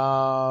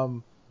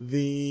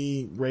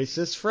 the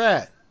racist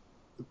frat,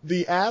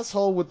 the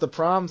asshole with the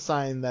prom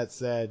sign that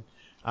said,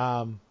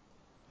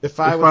 if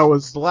I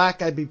was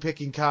black, I'd be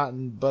picking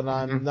cotton, but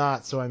I'm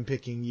not, so I'm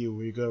picking you.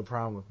 Will you go to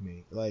prom with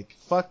me? Like,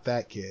 fuck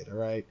that kid,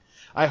 alright?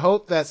 I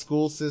hope that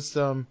school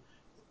system,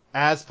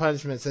 as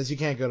punishment, says you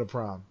can't go to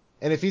prom.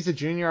 And if he's a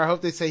junior, I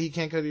hope they say he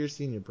can't go to your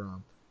senior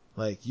prom.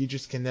 Like, you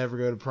just can never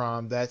go to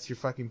prom. That's your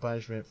fucking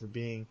punishment for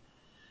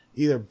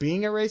either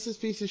being a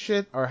racist piece of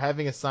shit or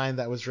having a sign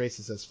that was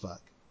racist as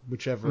fuck.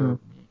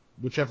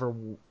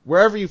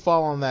 Wherever you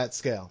fall on that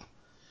scale.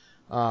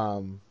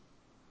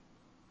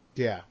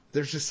 Yeah,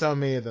 there's just so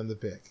many of them to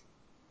pick.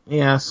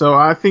 Yeah, so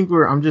I think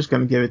I'm just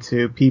going to give it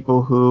to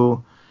people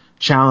who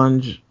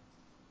challenge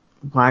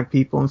black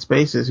people in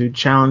spaces, who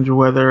challenge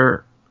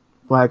whether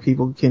black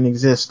people can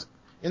exist.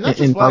 And not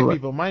just black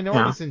people,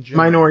 minorities in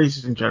general.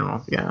 Minorities in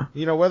general, yeah.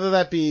 You know, whether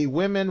that be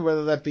women,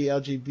 whether that be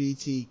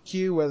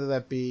LGBTQ, whether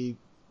that be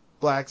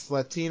blacks,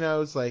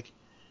 Latinos, like,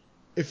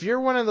 if you're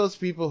one of those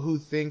people who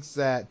thinks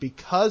that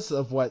because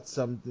of what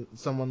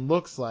someone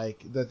looks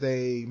like, that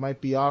they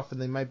might be off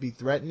and they might be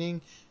threatening,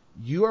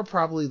 you are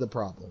probably the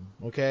problem,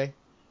 okay?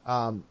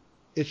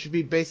 It should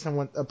be based on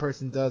what a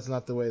person does,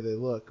 not the way they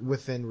look,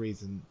 within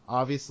reason.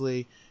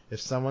 Obviously, if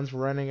someone's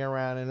running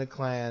around in a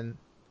Klan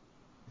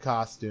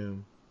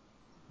costume,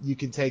 you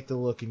can take the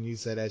look and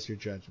use that as your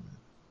judgment.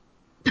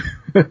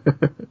 That's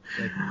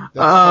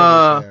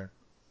totally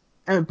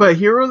fair. But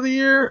Hero of the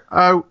Year,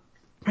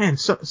 man,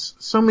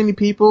 so many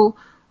people.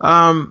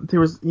 There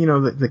was,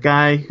 the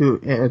guy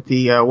who at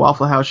the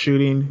Waffle House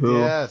shooting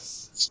who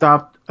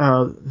stopped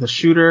the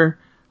shooter.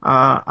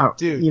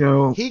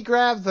 Dude, he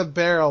grabbed the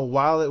barrel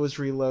while it was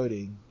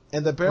reloading,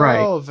 and the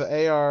barrel of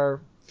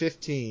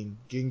AR-15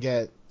 can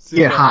get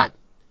super hot.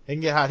 It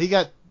can get hot. He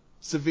got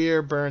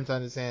severe burns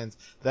on his hands.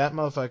 That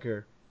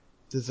motherfucker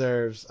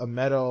deserves a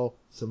medal,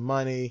 some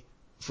money,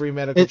 free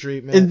medical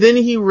treatment. And then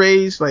he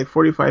raised like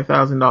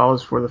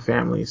 $45,000 for the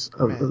families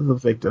of the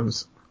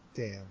victims.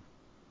 Damn.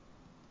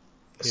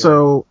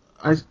 So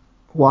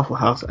Waffle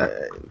House.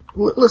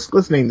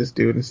 Let's name this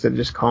dude instead of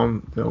just call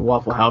him the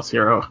Waffle House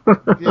Hero.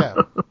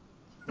 Yeah.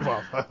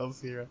 Waffle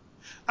House Hero.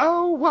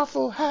 Oh,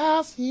 Waffle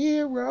House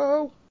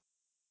Hero.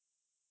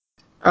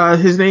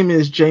 His name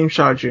is James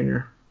Shaw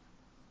Jr.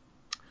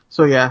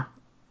 So yeah.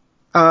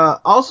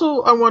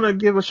 Also, I want to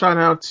give a shout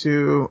out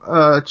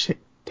to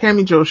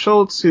Tammy Jo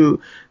Schultz,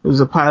 who was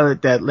a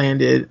pilot that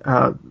landed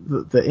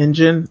the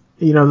engine,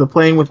 the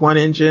plane with one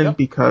engine,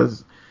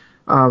 because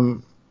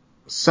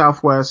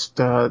Southwest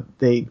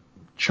they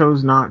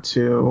chose not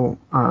to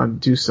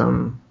do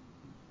some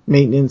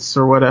maintenance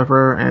or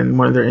whatever, and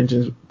one of the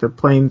engines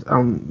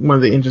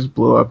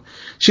blew up.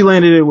 She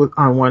landed it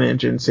on one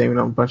engine, saving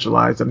a bunch of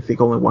lives, and I think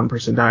only one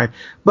person died.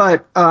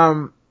 But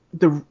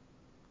the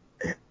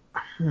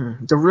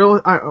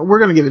real we're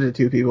gonna give it to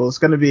two people. It's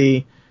gonna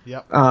be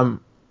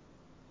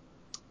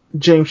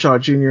James Shaw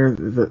Jr.,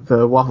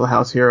 the Waffle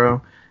House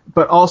Hero,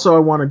 but also I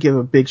want to give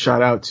a big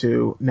shout out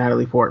to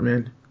Natalie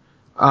Portman.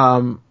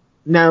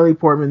 Natalie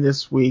Portman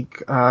this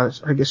week, I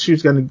guess she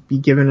was going to be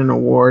given an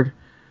award.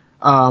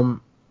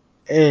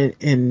 In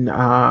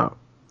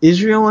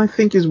Israel, I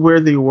think, is where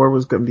the award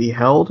was going to be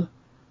held.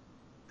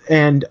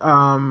 And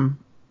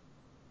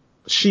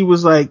she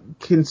was like,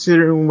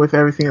 considering with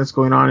everything that's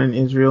going on in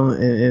Israel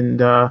and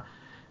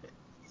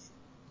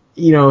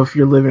if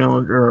you're living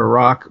under a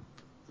rock,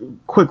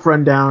 quick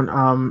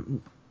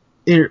rundown,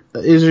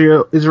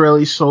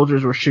 Israeli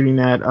soldiers were shooting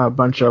at a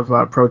bunch of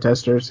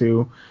protesters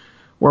who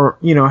were,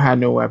 had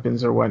no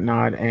weapons or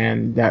whatnot,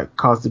 and that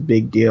caused a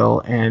big deal.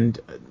 And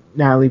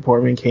Natalie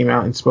Portman came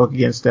out and spoke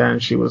against that,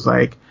 and she was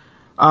like,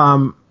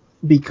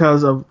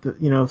 because of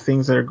the,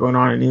 things that are going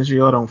on in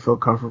Israel, I don't feel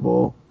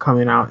comfortable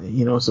coming out,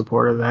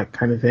 support of that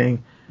kind of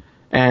thing.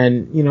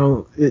 And,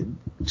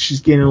 she's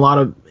getting a lot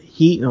of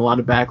heat and a lot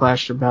of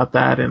backlash about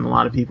that, and a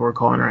lot of people are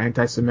calling her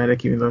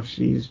anti-Semitic, even though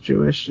she's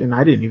Jewish, and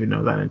I didn't even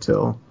know that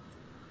until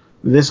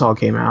this all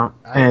came out.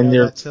 I didn't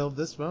know that till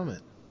this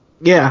moment.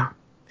 Yeah.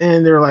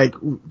 And they're like,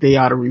 they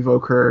ought to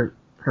revoke her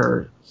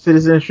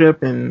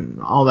citizenship and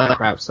all that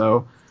crap.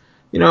 So,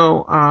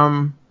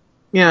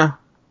 yeah.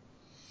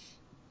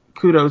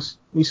 Kudos.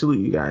 We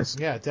salute you guys.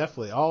 Yeah,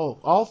 definitely.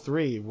 All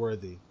three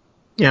worthy.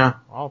 Yeah.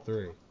 All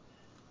three.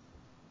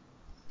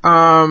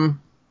 I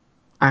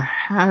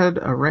had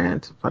a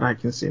rant, but I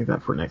can save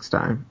that for next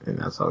time, and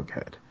that's all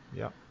good.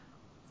 Yeah.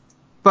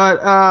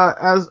 But,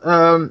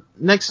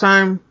 next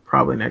time,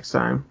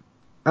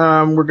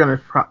 we're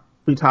gonna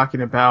be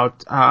talking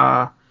about,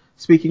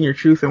 speaking your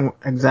truth and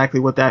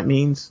exactly what that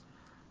means.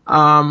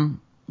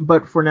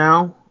 But for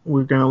now,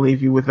 we're going to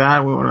leave you with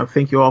that. We want to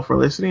thank you all for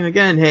listening.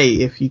 Again, hey,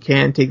 if you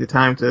can take the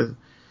time to,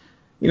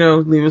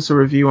 leave us a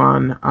review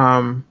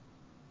on,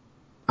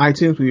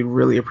 iTunes, we would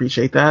really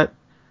appreciate that.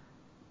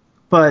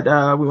 But,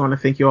 we want to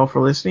thank you all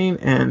for listening,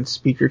 and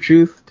speak your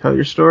truth, tell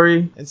your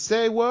story. And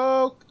stay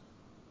woke!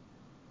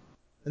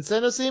 And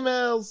send us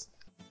emails!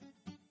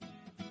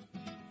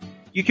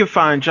 You can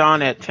find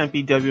John at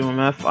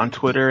TempeWMF on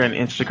Twitter and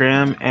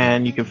Instagram,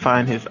 and you can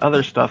find his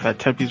other stuff at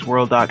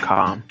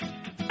TempesWorld.com.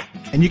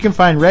 And you can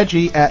find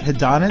Reggie at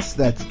Hidanas,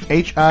 that's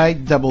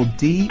HIDDANAS.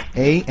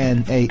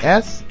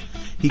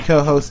 He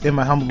co-hosts In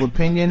My Humble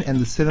Opinion and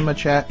the Cinema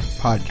Chat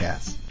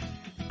podcast.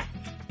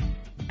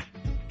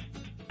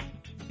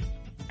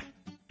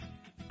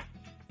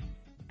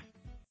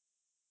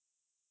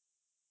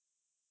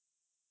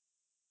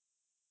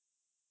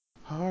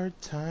 Hard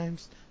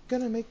times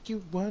gonna make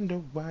you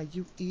wonder why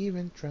you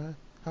even try.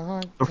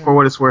 Hard But for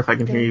what it's worth, I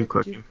can gonna hear you make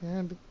clicking.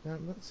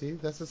 See,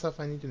 that's the stuff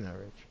I need to know,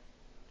 Rich.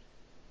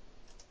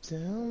 Tell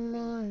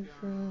my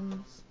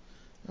friends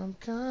I'm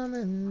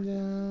coming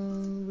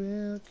down,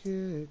 we'll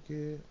kick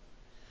it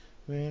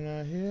when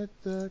I hit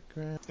the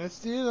ground. I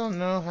still don't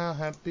know how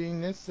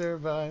happiness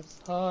survives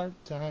hard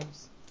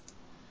times.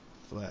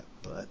 Flat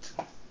butt.